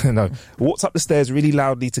 walked up the stairs really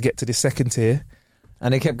loudly to get to the second tier.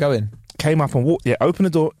 And they kept going. Came up and walked, opened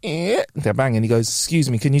the door, they're banging. He goes, excuse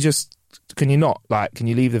me, can you leave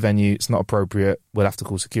the venue? It's not appropriate. We'll have to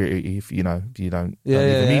call security if you don't leave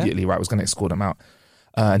immediately. Right, I was going to escort them out.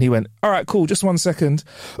 And he went, all right, cool, just 1 second.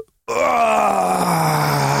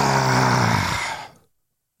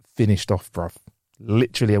 Finished off, bruv.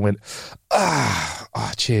 Literally, I went,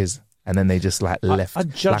 cheers. And then they just left. I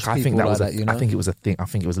think that was I think it was a thing. I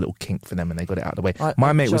think it was a little kink for them, and they got it out of the way.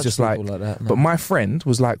 My mate was just like that, but my friend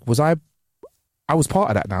was like, I was part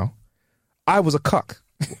of that. Now, I was a cuck.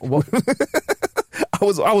 What?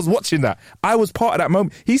 I was watching that. I was part of that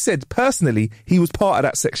moment. He said personally he was part of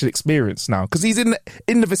that sexual experience now because he's in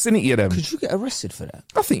the vicinity of them. Could you get arrested for that?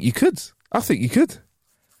 I think you could.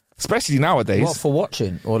 Especially nowadays. What, for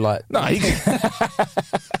watching or like? No,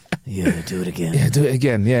 yeah, do it again. Yeah, do it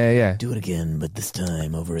again. Yeah. Do it again, but this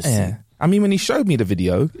time over a seat. I mean, when he showed me the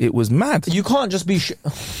video, it was mad. You can't just be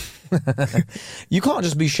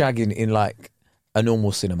shagging in like a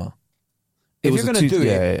normal cinema. If you're going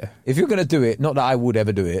to do it, not that I would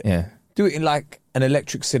ever do it. Yeah. Do it in like an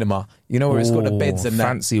electric cinema, where it's got the beds and that.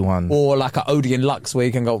 Fancy one. Or like an Odeon Lux where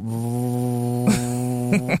you can go.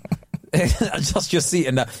 Just your seat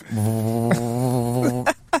and that.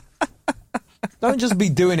 Don't just be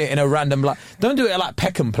doing it in a random don't do it at like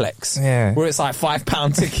Peckhamplex, where it's like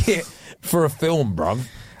 £5 ticket for a film, bruv.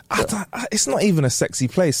 It's not even a sexy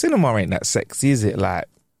place. Cinema ain't that sexy, is it? Like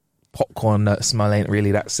popcorn that smell ain't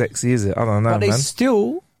really that sexy, is it? I don't know, but man. They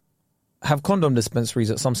still have condom dispensaries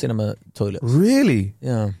at some cinema toilets. Really?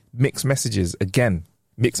 Yeah. Mixed messages again.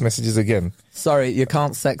 Sorry, you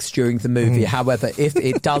can't sex during the movie. However, if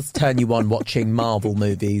it does turn you on watching Marvel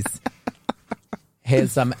movies,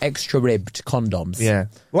 here's some extra ribbed condoms. Yeah.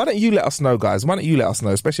 Why don't you let us know, guys? Why don't you let us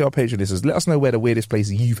know, especially our Patreon listeners? Let us know where the weirdest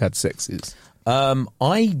place you've had sex is.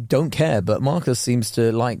 I don't care, but Marcus seems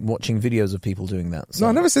to like watching videos of people doing that. So. No,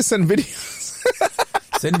 I never said send videos.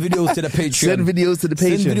 Send videos to the Patreon. Send videos to the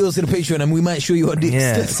Patreon, and we might show you our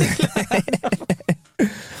dicks. Yeah.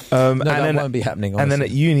 that won't be happening. And then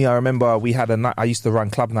honestly. at uni, I remember we had a night. I used to run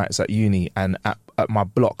club nights at uni, and at my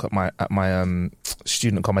block, at my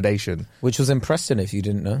student accommodation, which was in Preston, if you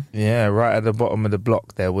didn't know. Yeah, right at the bottom of the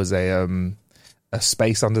block, there was a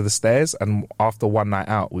space under the stairs. And after one night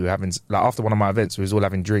out, we were having after one of my events, we was all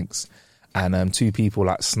having drinks, and two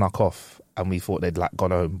people snuck off. And we thought they'd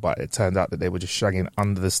gone home, but it turned out that they were just shagging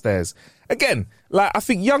under the stairs. Again, I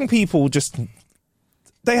think young people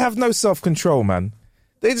they have no self-control, man.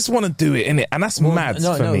 They just want to do it, innit? And that's mad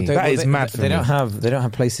for me. That is mad for me. They don't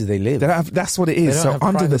have places they live. That's what it is. So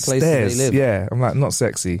under the stairs, they live. yeah. I'm not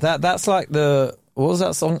sexy. That's like what was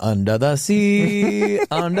that song? Under the sea,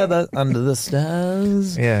 under the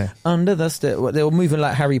stairs, yeah, under the stairs. They were moving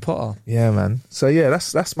like Harry Potter. Yeah, man. So yeah,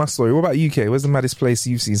 that's my story. What about UK? Where's the maddest place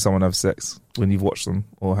you've seen someone have sex when you've watched them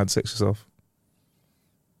or had sex yourself?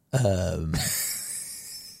 I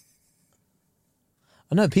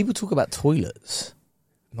know people talk about toilets.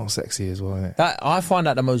 Not sexy as well, innit? That I find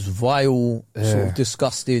that the most vile, sort of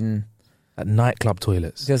disgusting. At nightclub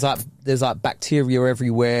toilets, there's like bacteria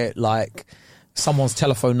everywhere. Like someone's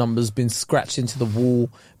telephone number's been scratched into the wall.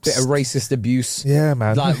 Bit of racist abuse. Yeah,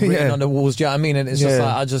 man. Like written on the walls. Do you know what I mean? And it's just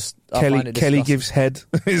like I find it Kelly gives head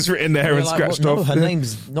is written there and scratched off. No, her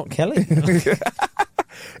name's not Kelly. It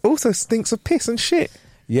also stinks of piss and shit.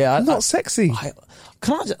 Yeah, not sexy.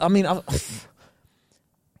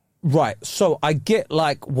 Right, so I get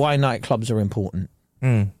why nightclubs are important.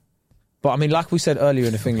 But I mean, like we said earlier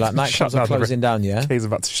in the thing, nightclubs are closing down, yeah? He's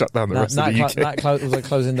about to shut down the rest of the UK. Nightclubs are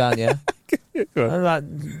closing down, yeah?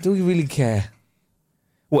 Do we really care?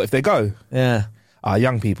 What, if they go? Yeah.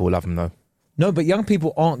 Young people love them, though. No, but young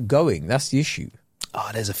people aren't going. That's the issue.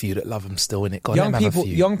 There's a few that love them still, innit? God,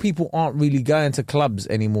 young people aren't really going to clubs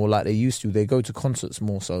anymore like they used to. They go to concerts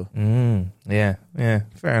more so. Yeah,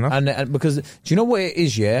 fair enough. And because, do you know what it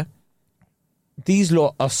is, yeah? These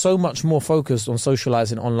lot are so much more focused on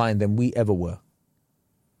socialising online than we ever were.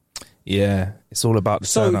 Yeah, it's all about the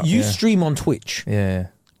So turn-up, you stream on Twitch. Yeah.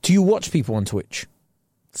 Do you watch people on Twitch?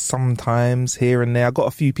 Sometimes, here and there. I've got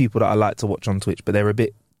a few people that I like to watch on Twitch, but they're a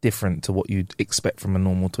bit different to what you'd expect from a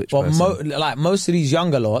normal Twitch person. Most of these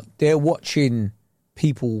younger lot, they're watching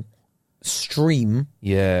people stream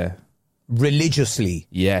religiously.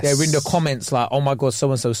 Yes. They're in the comments like, oh my God,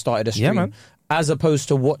 so-and-so started a stream. Yeah, man. As opposed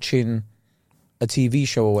to watching a TV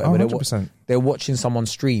show or whatever. 100%. They're watching someone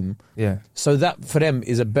stream. Yeah. So that, for them,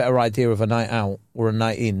 is a better idea of a night out or a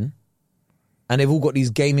night in. And they've all got these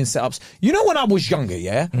gaming setups. You know, when I was younger,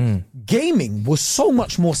 gaming was so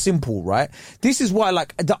much more simple, right? This is why,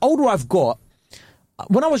 the older I've got,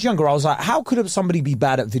 when I was younger, I was like, how could somebody be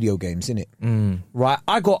bad at video games, innit? Right?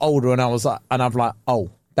 I got older and I was like, and I'm like, oh,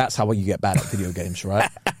 that's how you get bad at video games, right?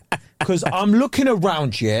 Because I'm looking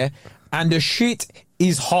around, and the shit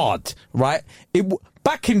is hard, right?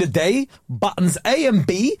 Back in the day, buttons A and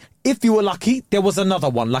B, if you were lucky, there was another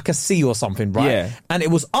one, like a C or something, right? Yeah. And it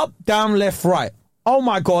was up, down, left, right. Oh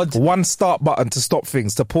my God. One start button to stop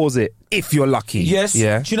things, to pause it, if you're lucky. Yes.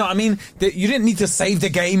 Yeah. Do you know what I mean? You didn't need to save the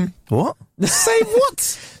game. What? Save what?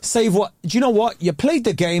 Save what? Do you know what? You played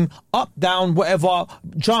the game, up, down, whatever,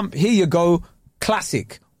 jump, here you go.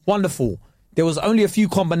 Classic. Wonderful. There was only a few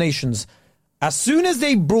combinations. As soon as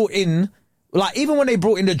they brought in, even when they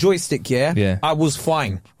brought in the joystick, I was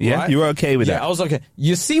fine. Yeah, right? you were okay with that? Yeah, I was okay.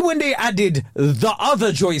 You see when they added the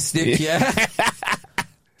other joystick,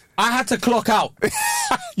 I had to clock out.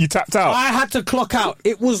 You tapped out? I had to clock out.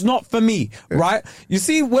 It was not for me, right? You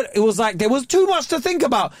see, what it was like, there was too much to think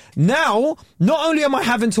about. Now, not only am I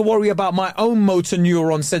having to worry about my own motor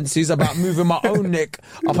neuron senses, about moving my own neck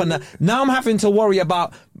up and down, now I'm having to worry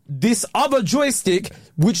about this other joystick,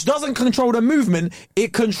 which doesn't control the movement,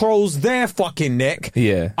 it controls their fucking neck.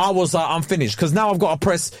 Yeah. I was like, I'm finished. Because now I've got to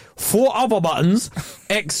press 4 other buttons,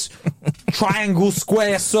 X, triangle,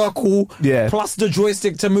 square, circle, plus the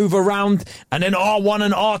joystick to move around, and then R1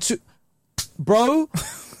 and R2. Bro,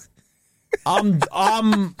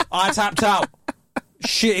 I tapped out.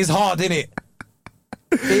 Shit is hard, innit?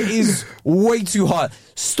 It is way too hard.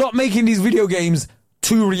 Stop making these video games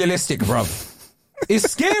too realistic, bruv.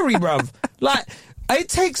 It's scary, bruv. It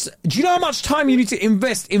takes... Do you know how much time you need to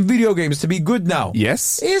invest in video games to be good now?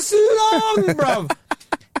 Yes. It's long, bruv.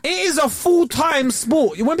 It is a full-time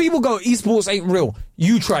sport. When people go, esports ain't real,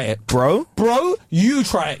 you try it. Bro, you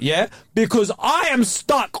try it, yeah? Because I am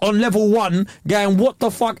stuck on level 1 going, what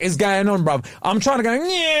the fuck is going on, bruv? I'm trying to go,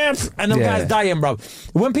 yeah, and the guy's dying,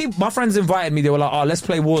 bruv. When my friends invited me, they were like, oh, let's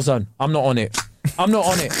play Warzone. I'm not on it. I'm not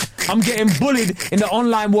on it. I'm getting bullied in the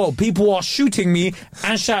online world. People are shooting me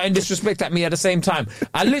and shouting disrespect at me at the same time.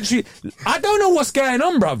 I don't know what's going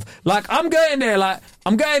on, bruv. I'm going there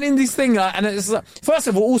I'm going in this thing, and it's like, first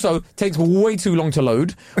of all, also takes way too long to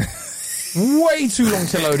load. Way too long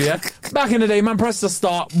to load, yeah. Back in the day, man, press the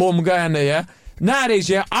start, boom, go in there, yeah. Nowadays,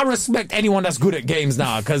 yeah, I respect anyone that's good at games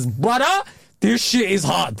now, because, brother, this shit is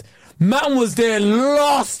hard. Man was there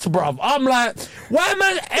lost, bruv. I'm like, why,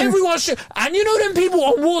 man? Everyone should. And you know them people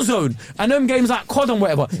on Warzone and them games like COD and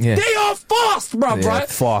whatever. Yeah. They are fast, bruv, right?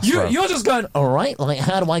 Fast, bruv. You're just going, all right, like,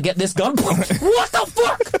 how do I get this gun? What the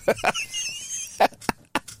fuck?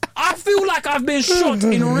 I feel like I've been shot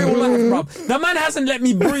in real life, bruv. The man hasn't let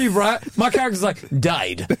me breathe, right? My character's like,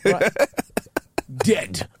 died. Right?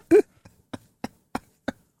 Dead.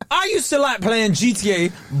 I used to like playing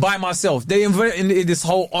GTA by myself. They invented this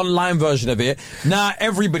whole online version of it. Now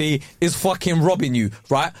everybody is fucking robbing you,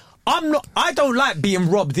 right? I don't like being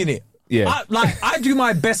robbed in it. Yeah. I do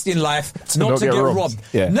my best in life not to get robbed.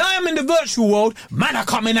 Yeah. Now I'm in the virtual world, man are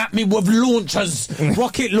coming at me with launchers,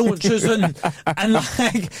 rocket launchers and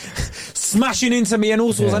like smashing into me and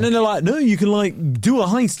all sorts. And then they're like, no, you can like do a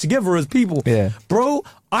heist together as people. Yeah. Bro,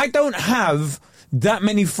 I don't have that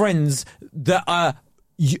many friends that are,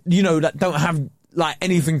 you know, that don't have like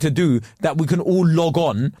anything to do, that we can all log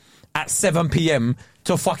on at 7 p.m.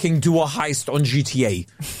 to fucking do a heist on GTA.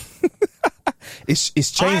 It's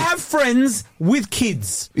changed. I have friends with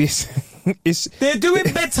kids. They're doing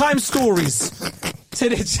bedtime stories to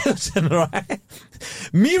their children, right?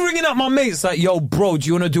 Me ringing up my mates like, yo, bro, do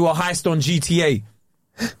you want to do a heist on GTA?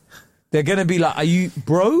 They're going to be like, are you,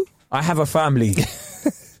 bro? I have a family.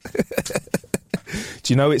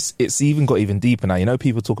 Do you know it's even got even deeper now? You know,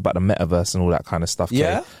 people talk about the metaverse and all that kind of stuff.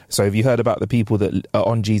 Yeah. Kay? So have you heard about the people that are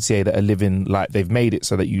on GTA that are living like they've made it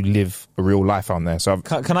so that you live a real life on there? So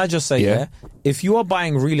can I just say, yeah, if you are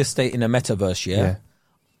buying real estate in a metaverse, yeah,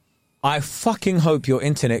 I fucking hope your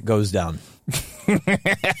internet goes down.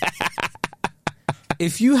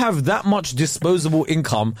 If you have that much disposable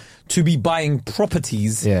income to be buying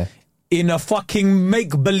properties in a fucking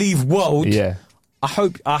make-believe world, I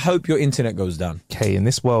hope your internet goes down. Okay, in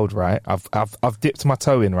this world, right, I've dipped my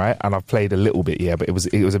toe in, right, and I've played a little bit, but it was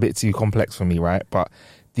a bit too complex for me, right? But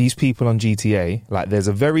these people on GTA, like, there's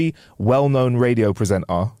a very well-known radio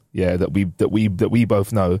presenter, that we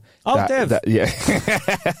both know. Oh, Dev.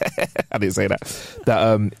 I didn't say that.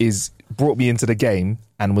 That is brought me into the game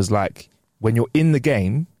and was like, when you're in the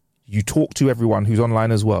game, you talk to everyone who's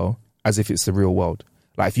online as well as if it's the real world.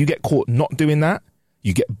 Like, if you get caught not doing that,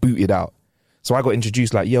 you get booted out. So I got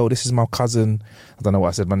introduced like, yo, this is my cousin. I don't know what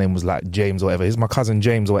I said. My name was like James or whatever. Here's my cousin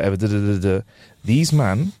James or whatever. These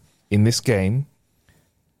man in this game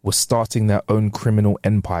were starting their own criminal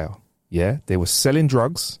empire. Yeah. They were selling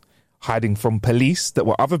drugs, hiding from police that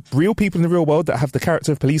were other real people in the real world that have the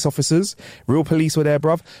character of police officers. Real police were there,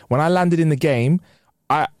 bruv. When I landed in the game,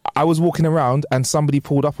 I was walking around and somebody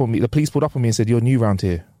pulled up on me. The police pulled up on me and said, you're new around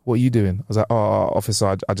here. What are you doing? I was like, oh,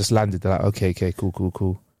 officer, I just landed. They're like, okay,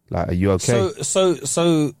 cool. Like, are you okay?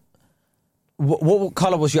 So, what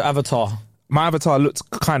colour was your avatar? My avatar looked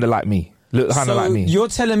kind of like me. You're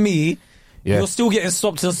telling me you're still getting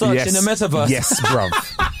stopped and searched in the metaverse? Yes, bruv.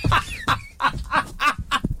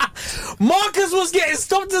 Marcus was getting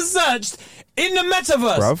stopped and searched in the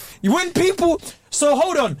metaverse. Bruv. When people... So,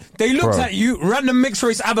 hold on. They looked at you, random mixed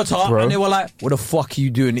race avatar, and they were like, what the fuck are you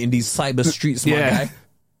doing in these cyber streets, my guy?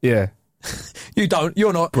 Yeah. You don't.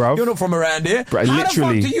 You're not. Bruv. You're not from around here. Bruv, how the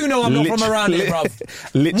fuck do you know I'm not from around here,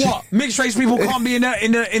 bruv? What? Mixed race people can't be in the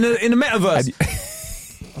metaverse.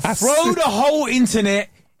 Throw the whole internet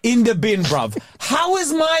in the bin, bruv. How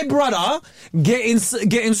is my brother getting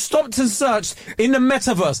stopped and searched in the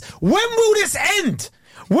metaverse? When will this end?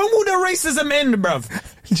 When will the racism end, bruv?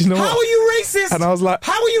 Do you know how are you racist? And I was like,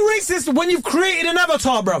 how are you racist when you've created an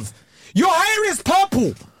avatar, bruv? Your hair is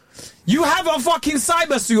purple. You have a fucking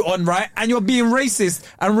cyber suit on, right? And you're being racist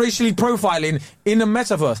and racially profiling in the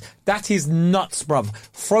metaverse. That is nuts, bruv.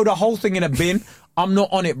 Throw the whole thing in a bin. I'm not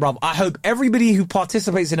on it, bruv. I hope everybody who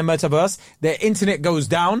participates in the metaverse, their internet goes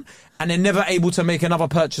down and they're never able to make another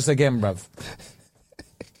purchase again, bruv.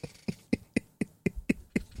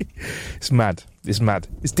 It's mad.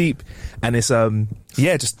 It's deep. And it's,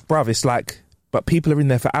 just, bruv, it's like, but people are in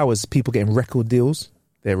there for hours. People getting record deals.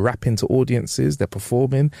 They're rapping to audiences. They're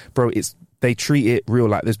performing. Bro, they treat it real.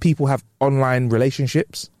 Like, there's people have online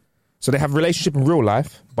relationships. So they have a relationship in real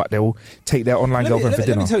life, but they'll take their online girlfriend for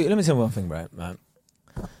dinner. Let me tell you one thing, right, man.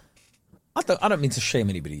 I don't mean to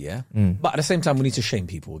shame anybody, yeah? But at the same time, we need to shame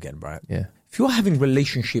people again, right? Yeah. If you're having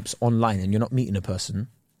relationships online and you're not meeting a person,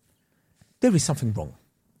 there is something wrong.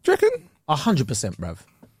 Do you reckon? 100%, bruv.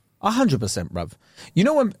 100%, bruv. You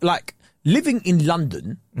know when, like, living in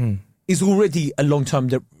London is already a long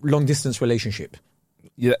distance relationship.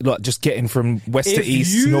 Yeah, like just getting from west to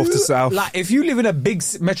east, north to south. Like, if you live in a big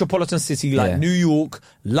metropolitan city like New York,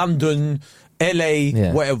 London,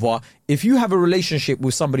 LA, whatever, if you have a relationship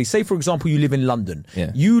with somebody, say for example you live in London,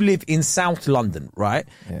 you live in South London, right?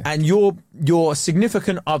 And your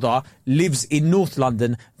significant other lives in North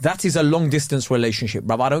London, that is a long distance relationship,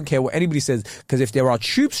 bruv. I don't care what anybody says, because if there are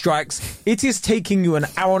tube strikes, it is taking you an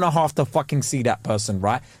hour and a half to fucking see that person,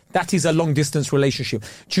 right? That is a long distance relationship.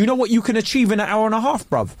 Do you know what you can achieve in an hour and a half,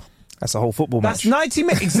 bruv? That's a whole football match. That's 90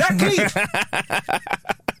 minutes. Exactly.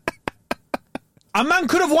 A man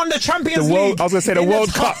could have won the Champions League. I was going to say the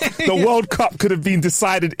World Cup. The World Cup could have been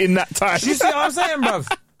decided in that time. Do you see what I'm saying,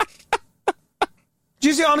 bruv? Do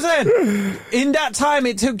you see what I'm saying? In that time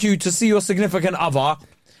it took you to see your significant other,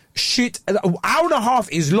 an hour and a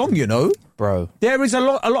half is long, you know. Bro. There is a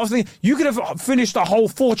lot of things. You could have finished the whole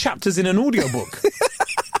 4 chapters in an audiobook.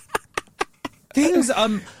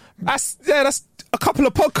 That's a couple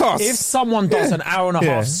of podcasts. If someone does an hour and a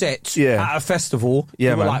half set at a festival,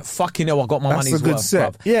 you're like, fucking hell, I got my money's worth. That's a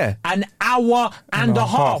good set. Yeah. An hour and a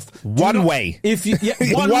half. One way. If you,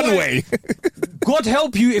 one way. God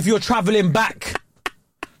help you if you're travelling back.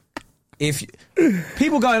 If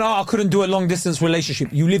people going, I couldn't do a long distance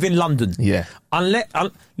relationship. You live in London. Yeah.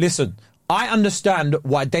 Listen, I understand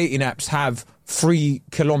why dating apps have 3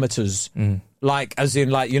 kilometers. Like, as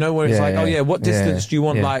in, like, you know, where it's what distance do you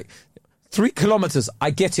want? Like, 3 kilometers.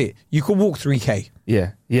 I get it. You can walk 3K.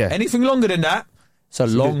 Yeah. Anything longer than that, it's a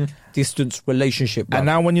long distance relationship. Bro. And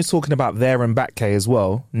now when you're talking about there and back K as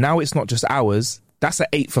well, now it's not just hours. That's an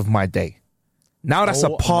 1/8 of my day. Now that's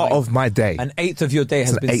a part of my day. An 1/8 of your day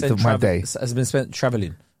has been spent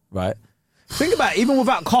travelling, right? Think about it, even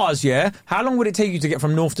without cars, how long would it take you to get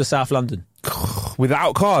from North to South London?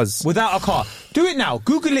 Without cars? Without a car. Do it now.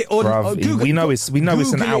 Google it. Google, we know it's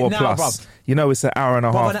an hour plus. Bruv. You know it's an hour and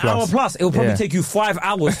a half an plus. Hour plus. It'll probably take you 5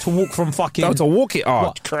 hours to walk from fucking... No, to walk it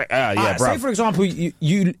hard. Say, for example,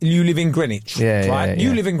 you live in Greenwich, right?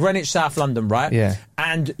 You live in Greenwich, South London, right? Yeah.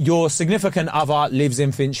 And your significant other lives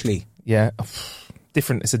in Finchley. Yeah.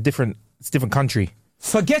 It's a different country.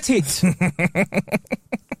 Forget it.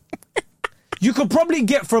 You could probably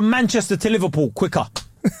get from Manchester to Liverpool quicker.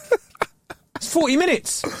 It's 40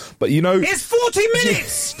 minutes. But you know... It's 40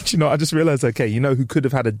 minutes! Do you know, I just realised, you know who could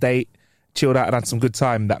have had a date, chilled out and had some good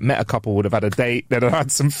time, that met a couple would have had a date, they'd have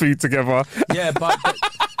had some food together. Yeah, but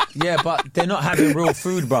they're not having real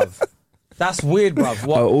food, bruv. That's weird, bruv.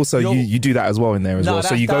 Also, you do that as well in there as well.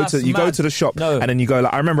 So you go to the shop and then you go,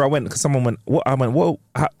 like, I remember I went because someone went, what? I went, well,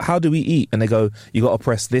 how do we eat? And they go, you got to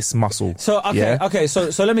press this muscle. So okay. So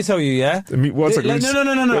let me tell you, No. I don't want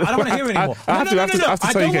to hear anymore. I don't want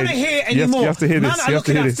to hear anymore. You have to hear this. Man, I'm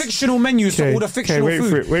looking at fictional menus for all the fictional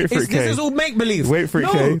food. Wait for it, This is all make believe. Wait for it,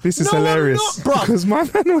 Kay. This is hilarious. No, I'm not, bruv. Because my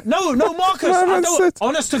man. No, Marcus.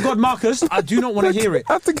 Honest to God, Marcus, I do not want to hear it.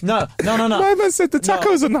 No. My man said the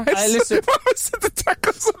tacos are nice. Listen. My man said the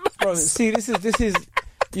tacos are nice. Bro, see, this is.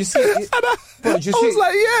 You see, I was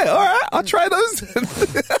like, yeah, all right, I'll try those.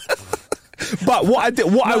 But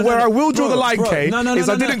where I will draw the line, Kay, is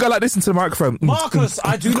I didn't go like this into the microphone. Marcus,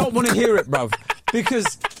 I do not want to hear it, bruv,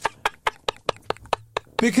 because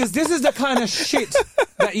this is the kind of shit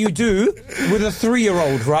that you do with a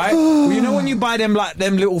 3-year-old, right? You know when you buy them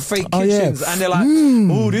little fake kitchens and they're like,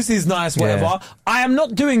 oh, this is nice, whatever. Yeah. I am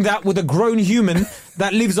not doing that with a grown human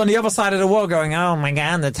that lives on the other side of the world going, oh my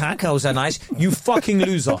God, the tacos are nice. You fucking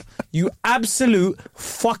loser. You absolute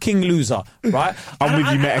fucking loser, right? I'm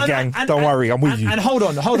with you, Meta Gang. Don't worry, I'm with you. And hold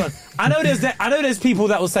on. I know there's people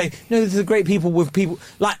that will say, no, there's great people with people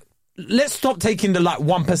like. Let's stop taking the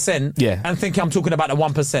 1% and think I'm talking about the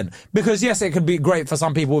 1%. Because yes, it could be great for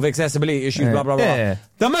some people with accessibility issues, blah, blah, blah. Yeah.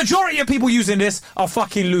 The majority of people using this are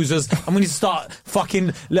fucking losers. And we need to start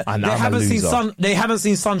fucking... They haven't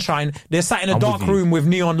seen sunshine. They're sat in a dark room with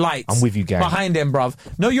neon lights. I'm with you, gang. Behind them, bruv.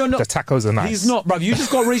 No, you're not. The tacos are nice. He's not, bruv. You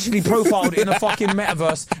just got racially profiled in a fucking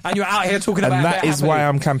metaverse and you're out here talking about... And that is why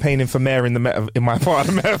I'm campaigning for mayor in my part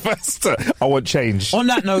of the metaverse. I want change. On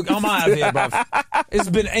that note, I'm out of here,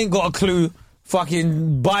 bruv. Ain't got a clue.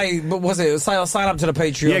 Fucking sign up to the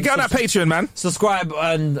Patreon. Yeah, get on that Patreon, man. Subscribe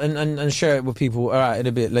and share it with people. All right, in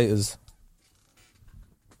a bit, laters.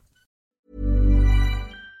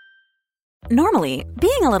 Normally,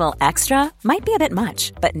 being a little extra might be a bit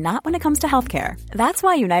much, but not when it comes to healthcare. That's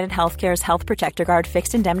why United Healthcare's Health Protector Guard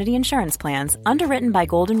fixed indemnity insurance plans, underwritten by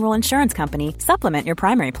Golden Rule Insurance Company, supplement your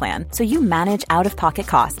primary plan so you manage out-of-pocket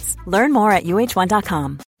costs. Learn more at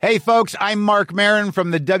UH1.com. Hey, folks, I'm Mark Maron from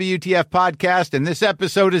the WTF Podcast, and this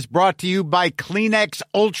episode is brought to you by Kleenex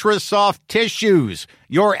Ultra Soft Tissues,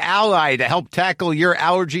 your ally to help tackle your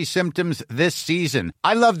allergy symptoms this season.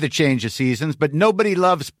 I love the change of seasons, but nobody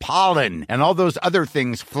loves pollen and all those other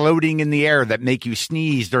things floating in the air that make you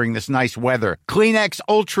sneeze during this nice weather. Kleenex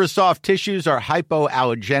Ultra Soft Tissues are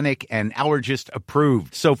hypoallergenic and allergist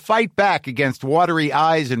approved, so fight back against watery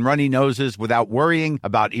eyes and runny noses without worrying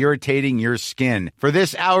about irritating your skin. For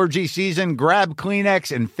this allergy season, grab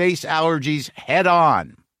Kleenex and face allergies head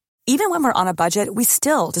on. Even when we're on a budget, we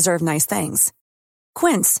still deserve nice things.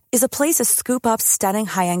 Quince is a place to scoop up stunning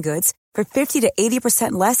high-end goods for 50 to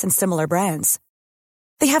 80% less than similar brands.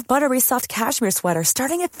 They have buttery soft cashmere sweaters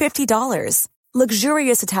starting at $50,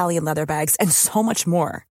 luxurious Italian leather bags, and so much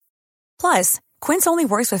more. Plus, Quince only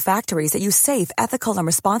works with factories that use safe, ethical, and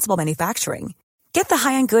responsible manufacturing. Get the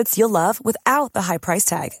high-end goods you'll love without the high price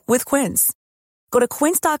tag with Quince. Go to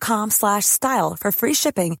quince.com/style for free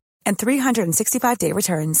shipping and 365-day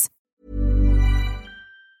returns.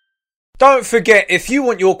 Don't forget, if you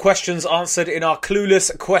want your questions answered in our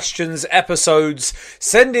Clueless Questions episodes,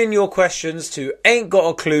 send in your questions to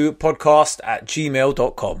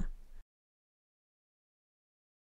ain'tgotacluepodcast@gmail.com.